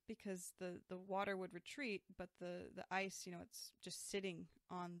 because the water would retreat, but the ice, you know, it's just sitting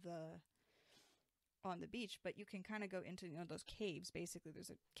on the beach. But you can kind of go into, you know, those caves. Basically,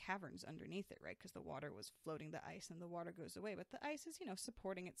 there's caverns underneath it, right? Because the water was floating the ice, and the water goes away, but the ice is, you know,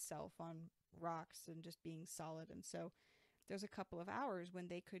 supporting itself on rocks and just being solid. And so there's a couple of hours when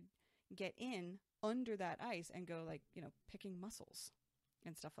they could get in under that ice and go, like, you know, picking mussels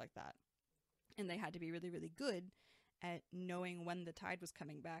and stuff like that. And they had to be really, really good at knowing when the tide was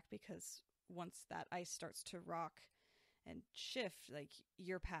coming back, because once that ice starts to rock and shift, like,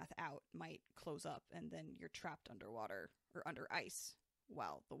 your path out might close up, and then you're trapped underwater or under ice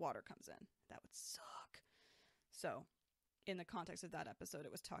while the water comes in. That would suck. So in the context of that episode,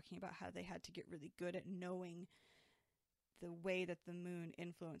 it was talking about how they had to get really good at knowing the way that the moon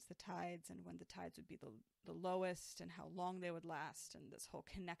influenced the tides, and when the tides would be the lowest, and how long they would last, and this whole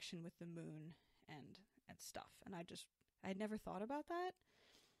connection with the moon and stuff. And I'd never thought about that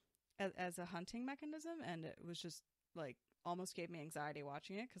as a hunting mechanism, and it was just, like, almost gave me anxiety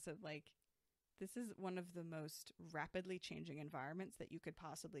watching it, because of, like, this is one of the most rapidly changing environments that you could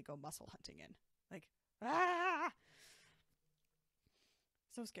possibly go mussel hunting in. Like,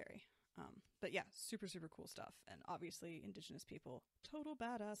 so scary. But yeah, super, super cool stuff. And obviously indigenous people, total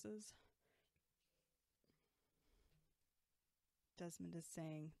badasses. Desmond is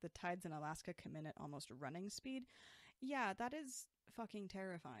saying the tides in Alaska come in at almost running speed. Yeah, that is fucking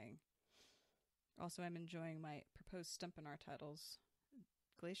terrifying. Also, I'm enjoying my proposed Stumpinar titles.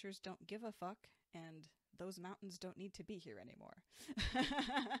 Glaciers don't give a fuck, and those mountains don't need to be here anymore.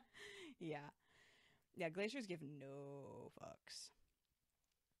 Yeah. Yeah, glaciers give no fucks.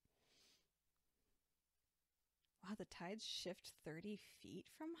 Wow, the tides shift 30 feet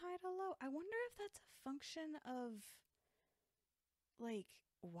from high to low. I wonder if that's a function of, like,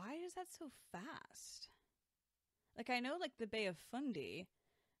 why is that so fast? Like, I know, like, the Bay of Fundy,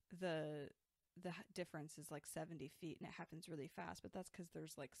 the difference is like 70 feet, and it happens really fast, but that's because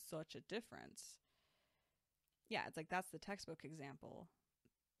there's, like, such a difference. Yeah, it's like, that's the textbook example.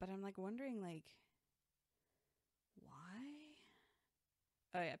 But I'm, like, wondering, like, why?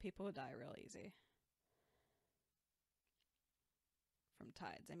 Oh yeah, people would die real easy. from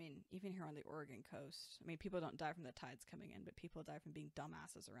tides. I mean, even here on the Oregon coast, I mean, people don't die from the tides coming in, but people die from being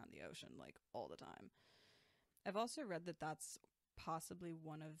dumbasses around the ocean, like, all the time. I've also read that that's possibly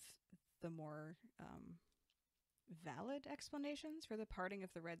one of the more valid explanations for the parting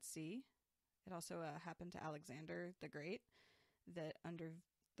of the Red Sea. It also happened to Alexander the Great, that under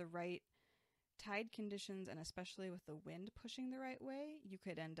the right tide conditions, and especially with the wind pushing the right way, you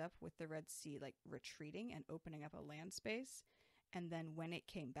could end up with the Red Sea like retreating and opening up a land space. And then when it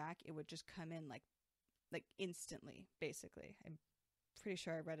came back, it would just come in like instantly, basically. I'm pretty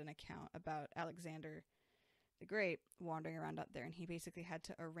sure I read an account about Alexander the Great wandering around up there, and he basically had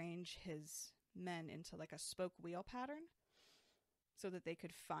to arrange his men into like a spoke wheel pattern so that they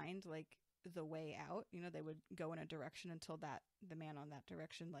could find like the way out. You know, they would go in a direction until the man on that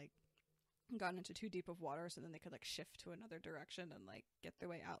direction like got into too deep of water, so then they could like shift to another direction and like get their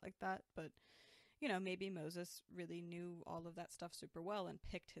way out like that. But you know, maybe Moses really knew all of that stuff super well and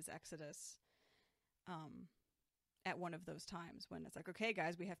picked his exodus at one of those times when it's like, okay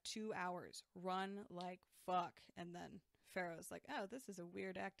guys, we have 2 hours, run like fuck. And then Pharaoh's like, oh, this is a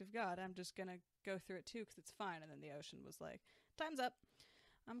weird act of God, I'm just gonna go through it too because it's fine. And then the ocean was like, time's up,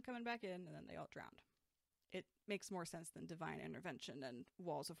 I'm coming back in. And then they all drowned. It makes more sense than divine intervention and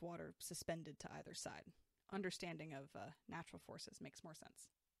walls of water suspended to either side. Understanding of natural forces makes more sense.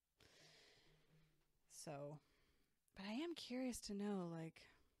 So, but I am curious to know, like,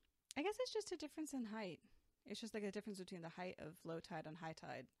 I guess it's just a difference in height. It's just like a difference between the height of low tide and high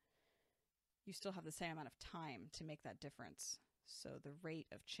tide. You still have the same amount of time to make that difference. So the rate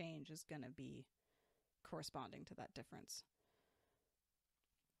of change is going to be corresponding to that difference.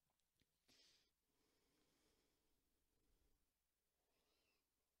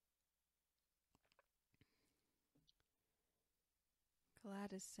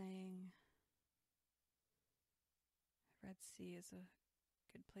 Glad is saying Red Sea is a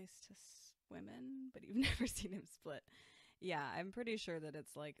good place to swim in, but you've never seen him split. Yeah, I'm pretty sure that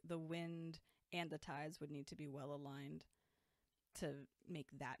it's like the wind and the tides would need to be well aligned to make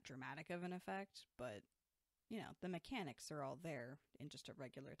that dramatic of an effect. But, you know, the mechanics are all there in just a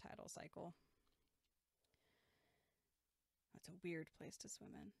regular tidal cycle. That's a weird place to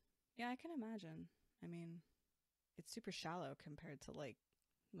swim in. Yeah, I can imagine. I mean, it's super shallow compared to like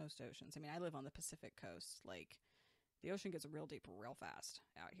most oceans. I mean, I live on the Pacific coast. Like, the ocean gets real deep real fast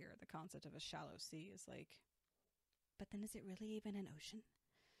out here. The concept of a shallow sea is like, but then is it really even an ocean?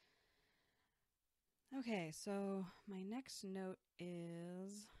 Okay, so my next note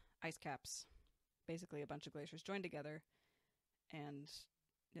is ice caps. Basically a bunch of glaciers joined together, and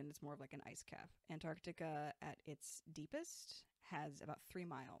then it's more of like an ice cap. Antarctica at its deepest has about 3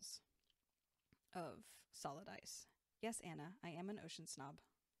 miles of solid ice. Yes, Anna, I am an ocean snob.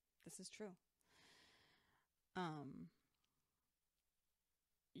 This is true.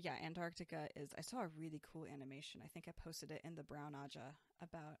 Yeah, Antarctica is, I saw a really cool animation. I think I posted it in the Brown Aja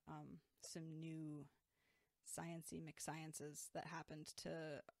about some new sciencey McSciences that happened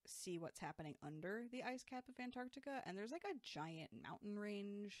to see what's happening under the ice cap of Antarctica. And there's like a giant mountain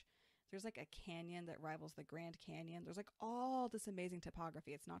range. There's like a canyon that rivals the Grand Canyon. There's like all this amazing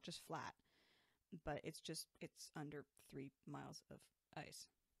topography. It's not just flat, but it's under 3 miles of ice.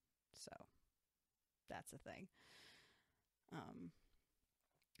 So that's a thing.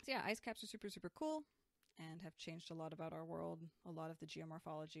 So yeah, ice caps are super, super cool and have changed a lot about our world. A lot of the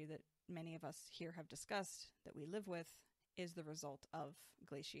geomorphology that many of us here have discussed that we live with is the result of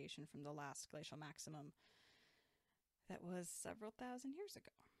glaciation from the last glacial maximum that was several thousand years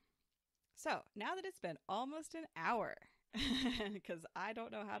ago. So now that it's been almost an hour, because I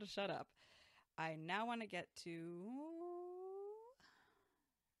don't know how to shut up, I now want to get to...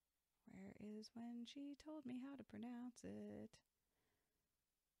 Where is when she told me how to pronounce it?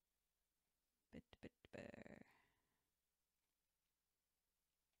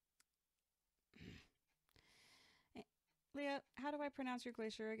 Leah, how do I pronounce your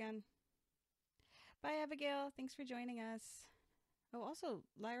glacier again? Bye, Abigail. Thanks for joining us. Oh, also,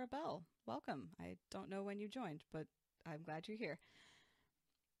 Lyra Bell, welcome. I don't know when you joined, but I'm glad you're here.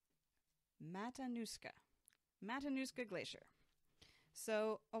 Matanuska Glacier.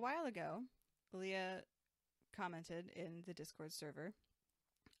 So a while ago, Leah commented in the Discord server,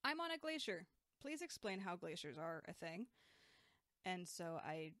 I'm on a glacier. Please explain how glaciers are a thing. And so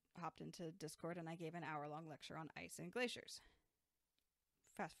I hopped into Discord and I gave an hour-long lecture on ice and glaciers.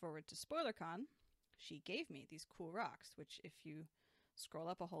 Fast forward to SpoilerCon, she gave me these cool rocks, which if you scroll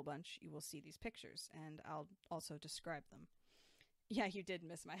up a whole bunch, you will see these pictures, and I'll also describe them. Yeah, you did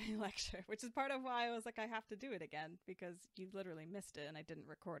miss my lecture, which is part of why I was like, I have to do it again, because you literally missed it and I didn't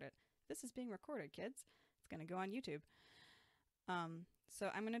record it. This is being recorded, kids. It's going to go on YouTube. So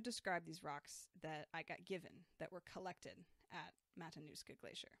I'm going to describe these rocks that I got given that were collected at Matanuska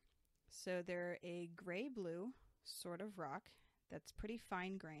Glacier. So they're a gray-blue sort of rock that's pretty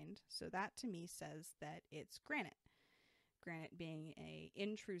fine-grained. So that to me says that it's granite. Granite being a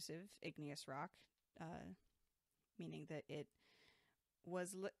intrusive igneous rock, meaning that it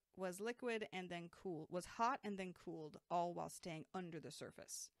was liquid and then cooled, was hot and then cooled, all while staying under the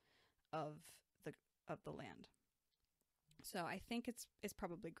surface of the land. So I think it's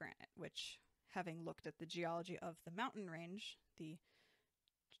probably granite, which, having looked at the geology of the mountain range, the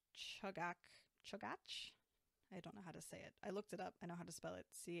Chugach, I don't know how to say it. I looked it up. I know how to spell it.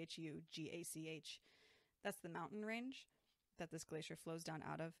 Chugach. That's the mountain range that this glacier flows down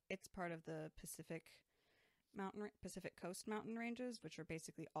out of. It's part of the Pacific Coast mountain ranges, which are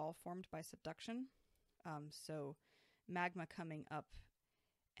basically all formed by subduction. So magma coming up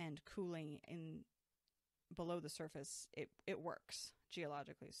and cooling in below the surface, it works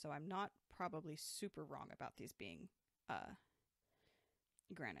geologically. So I'm not probably super wrong about these being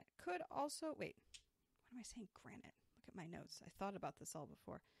granite. Could also, wait, what am I saying? Granite. Look at my notes. I thought about this all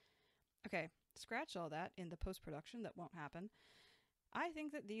before. Okay, scratch all that in the post-production. That won't happen. I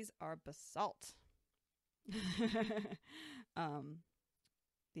think that these are basalt.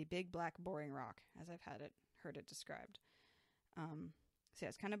 The big black boring rock, as I've heard it described. So yeah,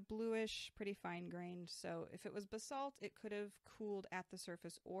 it's kind of bluish, pretty fine-grained. So if it was basalt, it could have cooled at the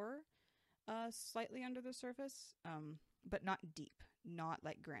surface or slightly under the surface, but not deep, not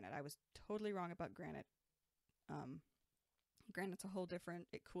like granite. I was totally wrong about granite. Granite's a whole different,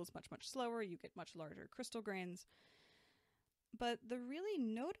 it cools much, much slower. You get much larger crystal grains. But the really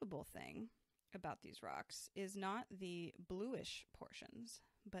notable thing about these rocks is not the bluish portions,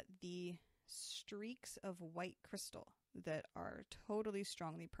 but the streaks of white crystal that are totally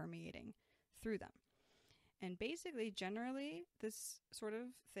strongly permeating through them. And basically, generally, this sort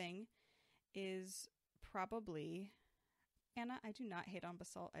of thing is probably, Anna, I do not hate on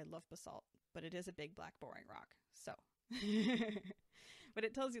basalt. I love basalt, but it is a big black boring rock. So, but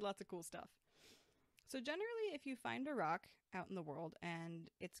it tells you lots of cool stuff. So generally, if you find a rock out in the world and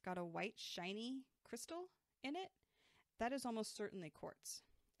it's got a white shiny crystal in it, that is almost certainly quartz,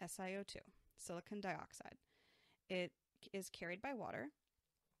 SiO2, silicon dioxide. It is carried by water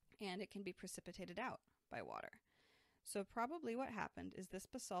and it can be precipitated out by water. So probably what happened is this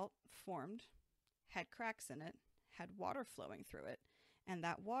basalt formed, had cracks in it, had water flowing through it, and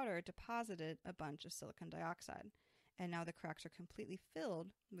that water deposited a bunch of silicon dioxide. And now the cracks are completely filled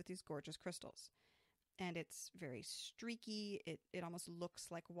with these gorgeous crystals. And it's very streaky. It almost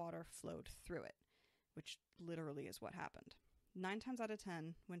looks like water flowed through it, which literally is what happened. 9 times out of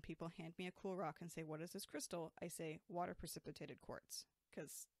 10, when people hand me a cool rock and say, "What is this crystal?" I say, "Water precipitated quartz,"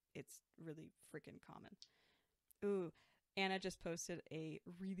 because it's really freaking common. Ooh, Anna just posted a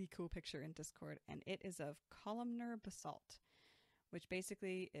really cool picture in Discord, and it is of columnar basalt, which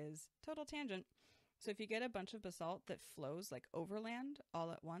basically is total tangent. So if you get a bunch of basalt that flows like overland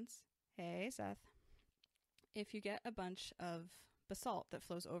all at once, hey, Seth. If you get a bunch of basalt that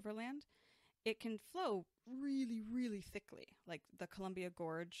flows overland, it can flow really, really thickly. Like the Columbia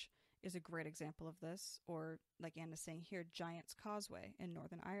Gorge is a great example of this, or like Anna's saying here, Giant's Causeway in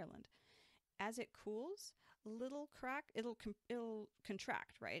Northern Ireland. As it cools, it'll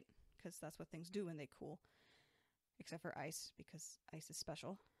contract, right? Because that's what things do when they cool, except for ice, because ice is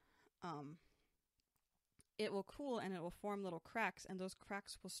special. It will cool and it will form little cracks, and those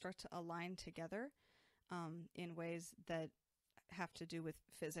cracks will start to align together in ways that have to do with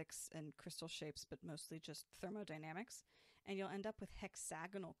physics and crystal shapes, but mostly just thermodynamics. And you'll end up with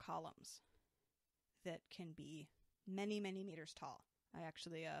hexagonal columns that can be many, many meters tall. I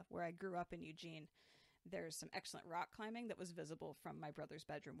actually, where I grew up in Eugene, there's some excellent rock climbing that was visible from my brother's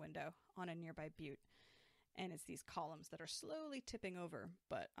bedroom window on a nearby butte. And it's these columns that are slowly tipping over.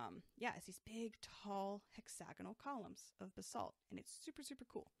 But yeah, it's these big, tall, hexagonal columns of basalt. And it's super, super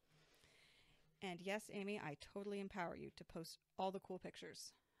cool. And yes, Amy, I totally empower you to post all the cool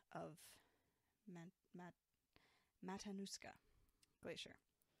pictures of Matanuska Glacier.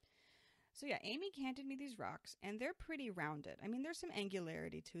 So yeah, Amy handed me these rocks, and they're pretty rounded. I mean, there's some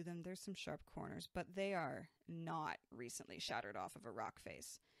angularity to them. There's some sharp corners, but they are not recently shattered off of a rock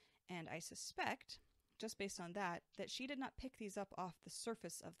face. And I suspect, just based on that she did not pick these up off the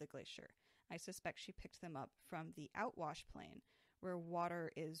surface of the glacier. I suspect she picked them up from the outwash plain, where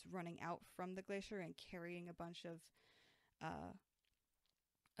water is running out from the glacier and carrying a bunch of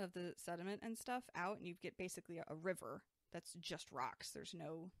the sediment and stuff out, and you get basically a river that's just rocks. There's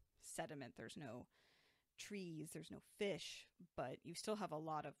no sediment, there's no trees, there's no fish, but you still have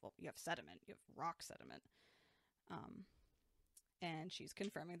you have sediment, you have rock sediment. And she's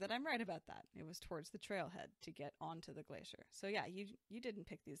confirming that I'm right about that. It was towards the trailhead to get onto the glacier. So yeah, you didn't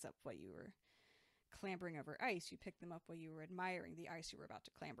pick these up while you were clambering over ice. You picked them up while you were admiring the ice you were about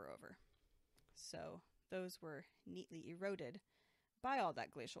to clamber over. So those were neatly eroded by all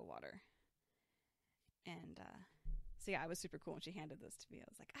that glacial water. And so yeah, it was super cool when she handed this to me. I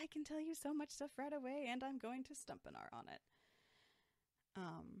was like, I can tell you so much stuff right away, and I'm going to Stumpinar on it.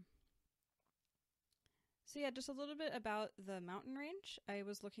 So yeah, just a little bit about the mountain range. I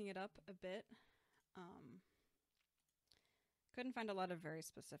was looking it up a bit. Couldn't find a lot of very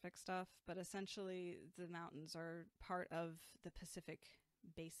specific stuff, but essentially the mountains are part of the Pacific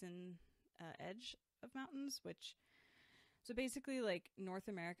Basin edge of mountains, so basically like North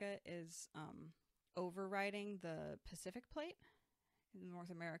America is overriding the Pacific plate. The North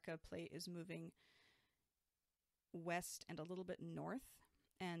America plate is moving west and a little bit north,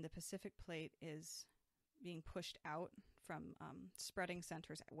 and the Pacific plate is being pushed out from spreading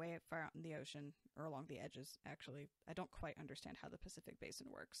centers way far out in the ocean or along the edges. Actually, I don't quite understand how the Pacific Basin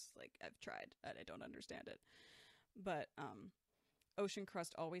works. Like, I've tried and I don't understand it. But ocean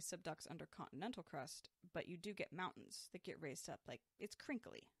crust always subducts under continental crust, but you do get mountains that get raised up. Like, it's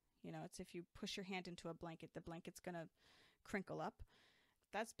crinkly. You know, it's if you push your hand into a blanket, the blanket's going to crinkle up.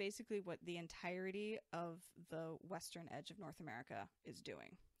 That's basically what the entirety of the western edge of North America is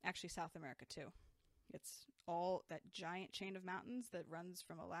doing. Actually, South America, too. It's all that giant chain of mountains that runs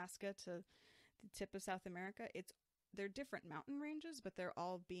from Alaska to the tip of South America. They're different mountain ranges, but they're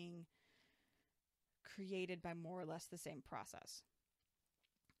all being created by more or less the same process.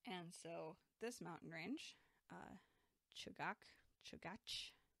 And so this mountain range, Chugach,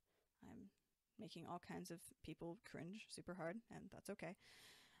 I'm making all kinds of people cringe super hard, and that's okay,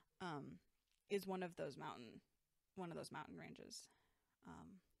 is one of those mountain ranges.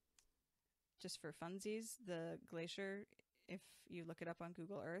 Just for funsies, the glacier, if you look it up on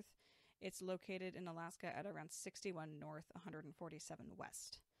Google Earth, it's located in Alaska at around 61 north, 147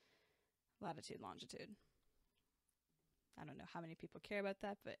 west. Latitude, longitude. I don't know how many people care about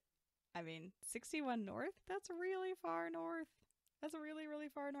that, but I mean, 61 north? That's really far north. That's really, really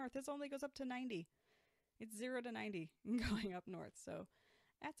far north. This only goes up to 90. It's 0 to 90 going up north, so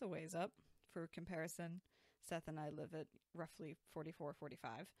that's a ways up. For comparison, Seth and I live at roughly 44,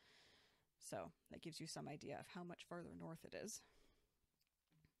 45. So that gives you some idea of how much farther north it is.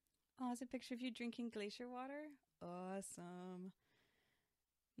 Oh, it's a picture of you drinking glacier water. Awesome.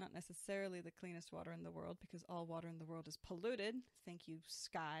 Not necessarily the cleanest water in the world, because all water in the world is polluted. Thank you,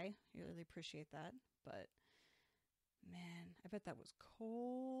 Sky. I really appreciate that. But, man, I bet that was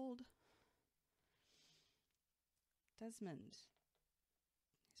cold. Desmond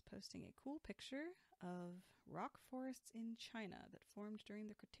is posting a cool picture of rock forests in China that formed during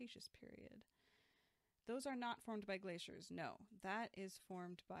the Cretaceous period. Those are not formed by glaciers, no. That is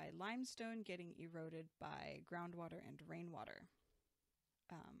formed by limestone getting eroded by groundwater and rainwater.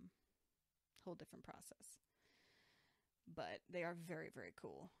 Whole different process. But they are very, very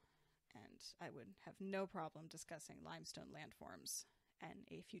cool. And I would have no problem discussing limestone landforms and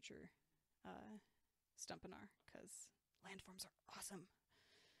a future Stumpinar, because landforms are awesome.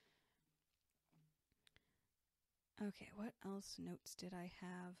 Okay, what else notes did I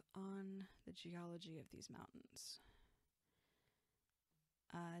have on the geology of these mountains?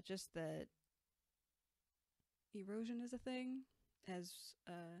 Just that erosion is a thing.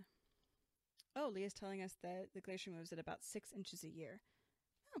 Leah's telling us that the glacier moves at about 6 inches a year.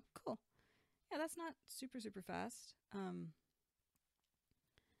 Oh, cool. Yeah, that's not super, super fast.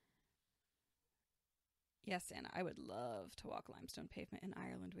 Yes, Anna, I would love to walk limestone pavement in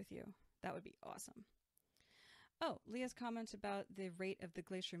Ireland with you. That would be awesome. Oh, Leah's comment about the rate of the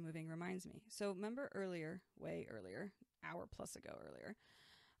glacier moving reminds me. So remember earlier, way earlier, hour plus ago earlier,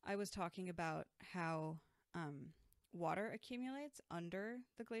 I was talking about how water accumulates under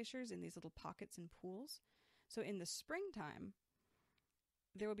the glaciers in these little pockets and pools. So in the springtime,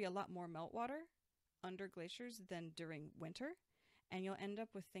 there will be a lot more meltwater under glaciers than during winter, and you'll end up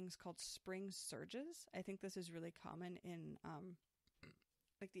with things called spring surges. I think this is really common in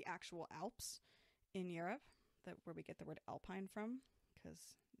like the actual Alps in Europe, where we get the word alpine from, because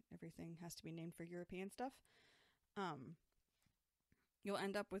everything has to be named for European stuff. You'll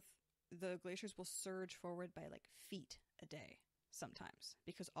end up with the glaciers will surge forward by like feet a day sometimes,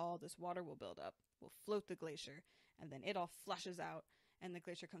 because all this water will build up, will float the glacier, and then it all flushes out, and the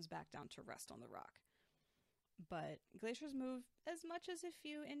glacier comes back down to rest on the rock. But glaciers move as much as a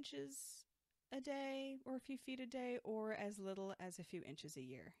few inches a day, or a few feet a day, or as little as a few inches a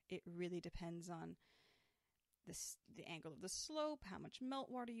year. It really depends on the angle of the slope, how much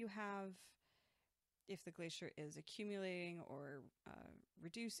meltwater you have. if the glacier is accumulating or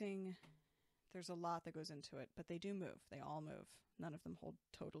reducing. There's a lot that goes into it, but they do move. They all move. None of them hold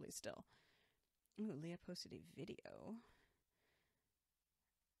totally still. Ooh, Leah posted a video.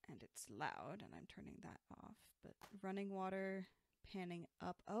 And it's loud, and I'm turning that off. But running water, panning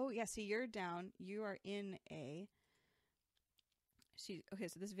up. Oh, yeah, see, you're down. You are in a... Okay,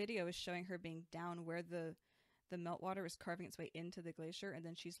 so this video is showing her being down where the meltwater is carving its way into the glacier, and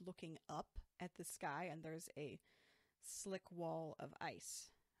then she's looking up at the sky, and there's a slick wall of ice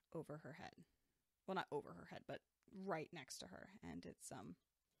over her head. Well, not over her head, but right next to her. And it's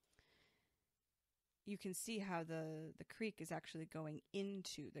you can see how the creek is actually going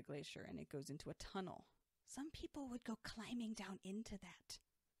into the glacier, and it goes into a tunnel. Some people would go climbing down into that.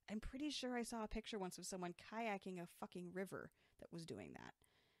 I'm pretty sure I saw a picture once of someone kayaking a fucking river that was doing that.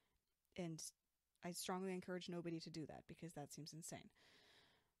 And I strongly encourage nobody to do that, because that seems insane.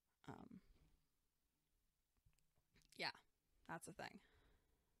 Yeah, that's a thing.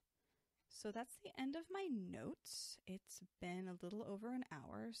 So that's the end of my notes. It's been a little over an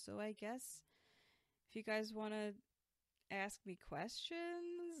hour, so I guess if you guys want to ask me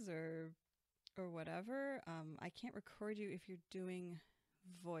questions or whatever, I can't record you if you're doing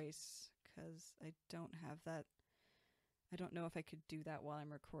voice, because I don't have that. I don't know if I could do that while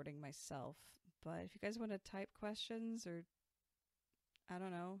I'm recording myself. But if you guys want to type questions or, I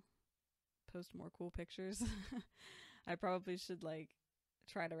don't know, post more cool pictures, I probably should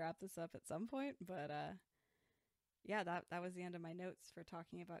try to wrap this up at some point. But yeah, that was the end of my notes for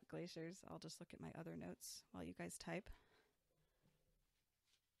talking about glaciers. I'll just look at my other notes while you guys type.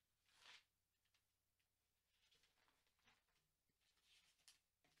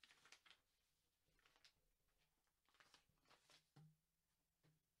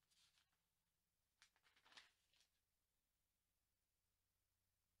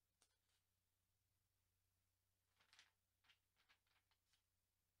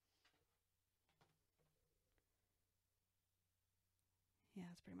 Yeah,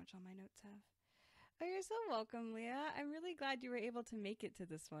 that's pretty much all my notes have. Oh, you're so welcome, Leah. I'm really glad you were able to make it to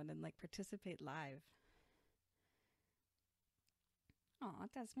this one and participate live. Aw,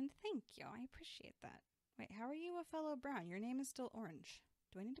 Desmond, thank you. I appreciate that. Wait, how are you a fellow brown? Your name is still orange.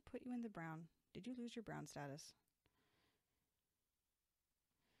 Do I need to put you in the brown? Did you lose your brown status?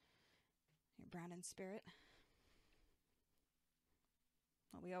 You're brown in spirit.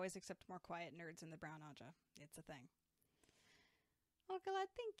 Well, we always accept more quiet nerds in the brown Aja. It's a thing. Oh, Galad,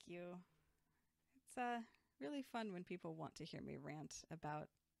 thank you. It's really fun when people want to hear me rant about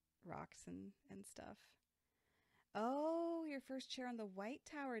rocks and stuff. Oh, your first chair on the White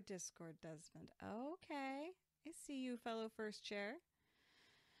Tower Discord, Desmond. Okay. I see you, fellow first chair.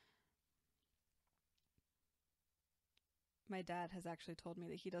 My dad has actually told me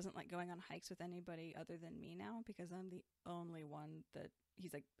that he doesn't like going on hikes with anybody other than me now, because I'm the only one that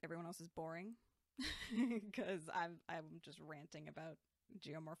he's like, everyone else is boring. Because I'm just ranting about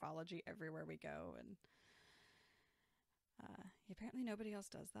geomorphology everywhere we go, and apparently nobody else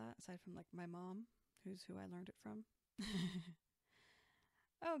does that aside from my mom, who's who I learned it from.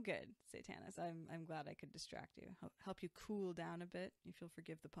 Oh, good, Satanis. I'm glad I could distract you, help you cool down a bit, if you'll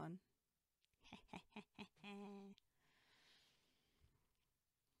forgive the pun.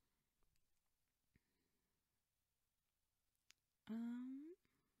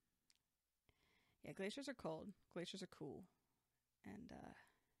 Yeah, glaciers are cold. Glaciers are cool. And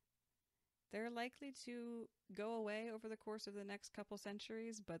they're likely to go away over the course of the next couple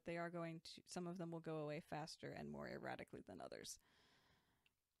centuries, but they are going to, some of them will go away faster and more erratically than others.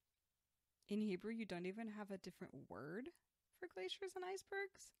 In Hebrew, you don't even have a different word for glaciers and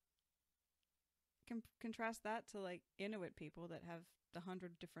icebergs. Contrast that to Inuit people that have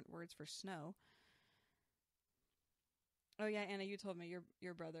 100 different words for snow. Oh yeah, Anna, you told me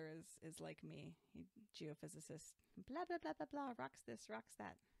your brother is like me, geophysicist. Blah blah blah blah blah. Rocks this, rocks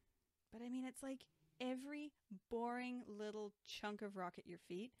that. But I mean, it's every boring little chunk of rock at your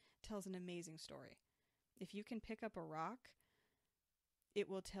feet tells an amazing story. If you can pick up a rock, it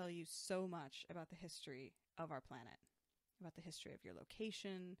will tell you so much about the history of our planet, about the history of your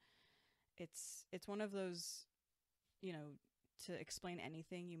location. It's one of those, to explain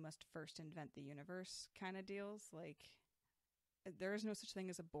anything, you must first invent the universe kind of deals. There is no such thing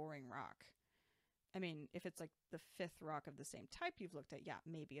as a boring rock. I mean, if it's the fifth rock of the same type you've looked at, yeah,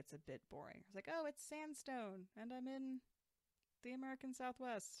 maybe it's a bit boring. It's oh, it's sandstone, and I'm in the American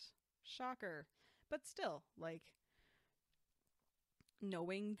Southwest. Shocker. But still,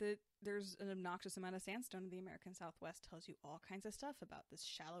 knowing that there's an obnoxious amount of sandstone in the American Southwest tells you all kinds of stuff about this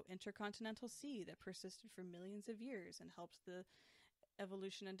shallow intercontinental sea that persisted for millions of years and helped the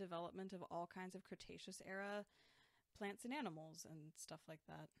evolution and development of all kinds of Cretaceous era plants and animals and stuff like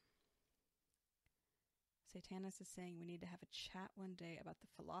that. Satanis is saying we need to have a chat one day about the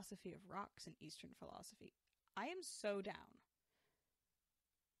philosophy of rocks in Eastern philosophy. I am so down.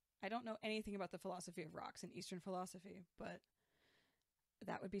 I don't know anything about the philosophy of rocks in Eastern philosophy, but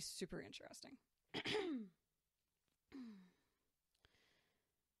that would be super interesting.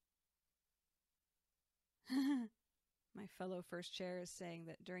 My fellow first chair is saying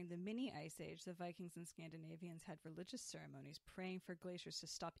that during the mini ice age, the Vikings and Scandinavians had religious ceremonies praying for glaciers to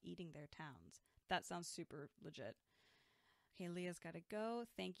stop eating their towns. That sounds super legit. Okay, Leah's got to go.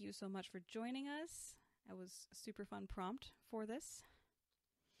 Thank you so much for joining us. It was a super fun prompt for this.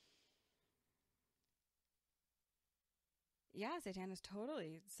 Yeah, Satanis,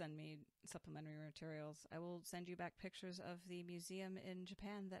 totally send me supplementary materials. I will send you back pictures of the museum in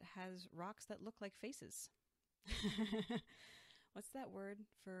Japan that has rocks that look like faces. What's that word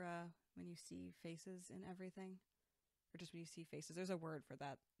for when you see faces in everything? Or just when you see faces? There's a word for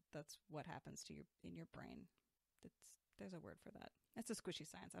that. That's what happens to you in your brain. There's a word for that. That's a squishy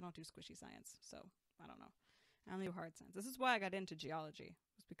science. I don't do squishy science, so I don't know. I only do hard science. This is why I got into geology,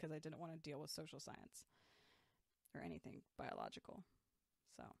 was because I didn't want to deal with social science or anything biological.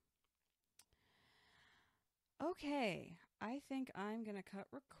 So, okay, I think I'm going to cut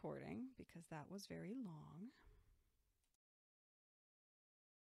recording because that was very long.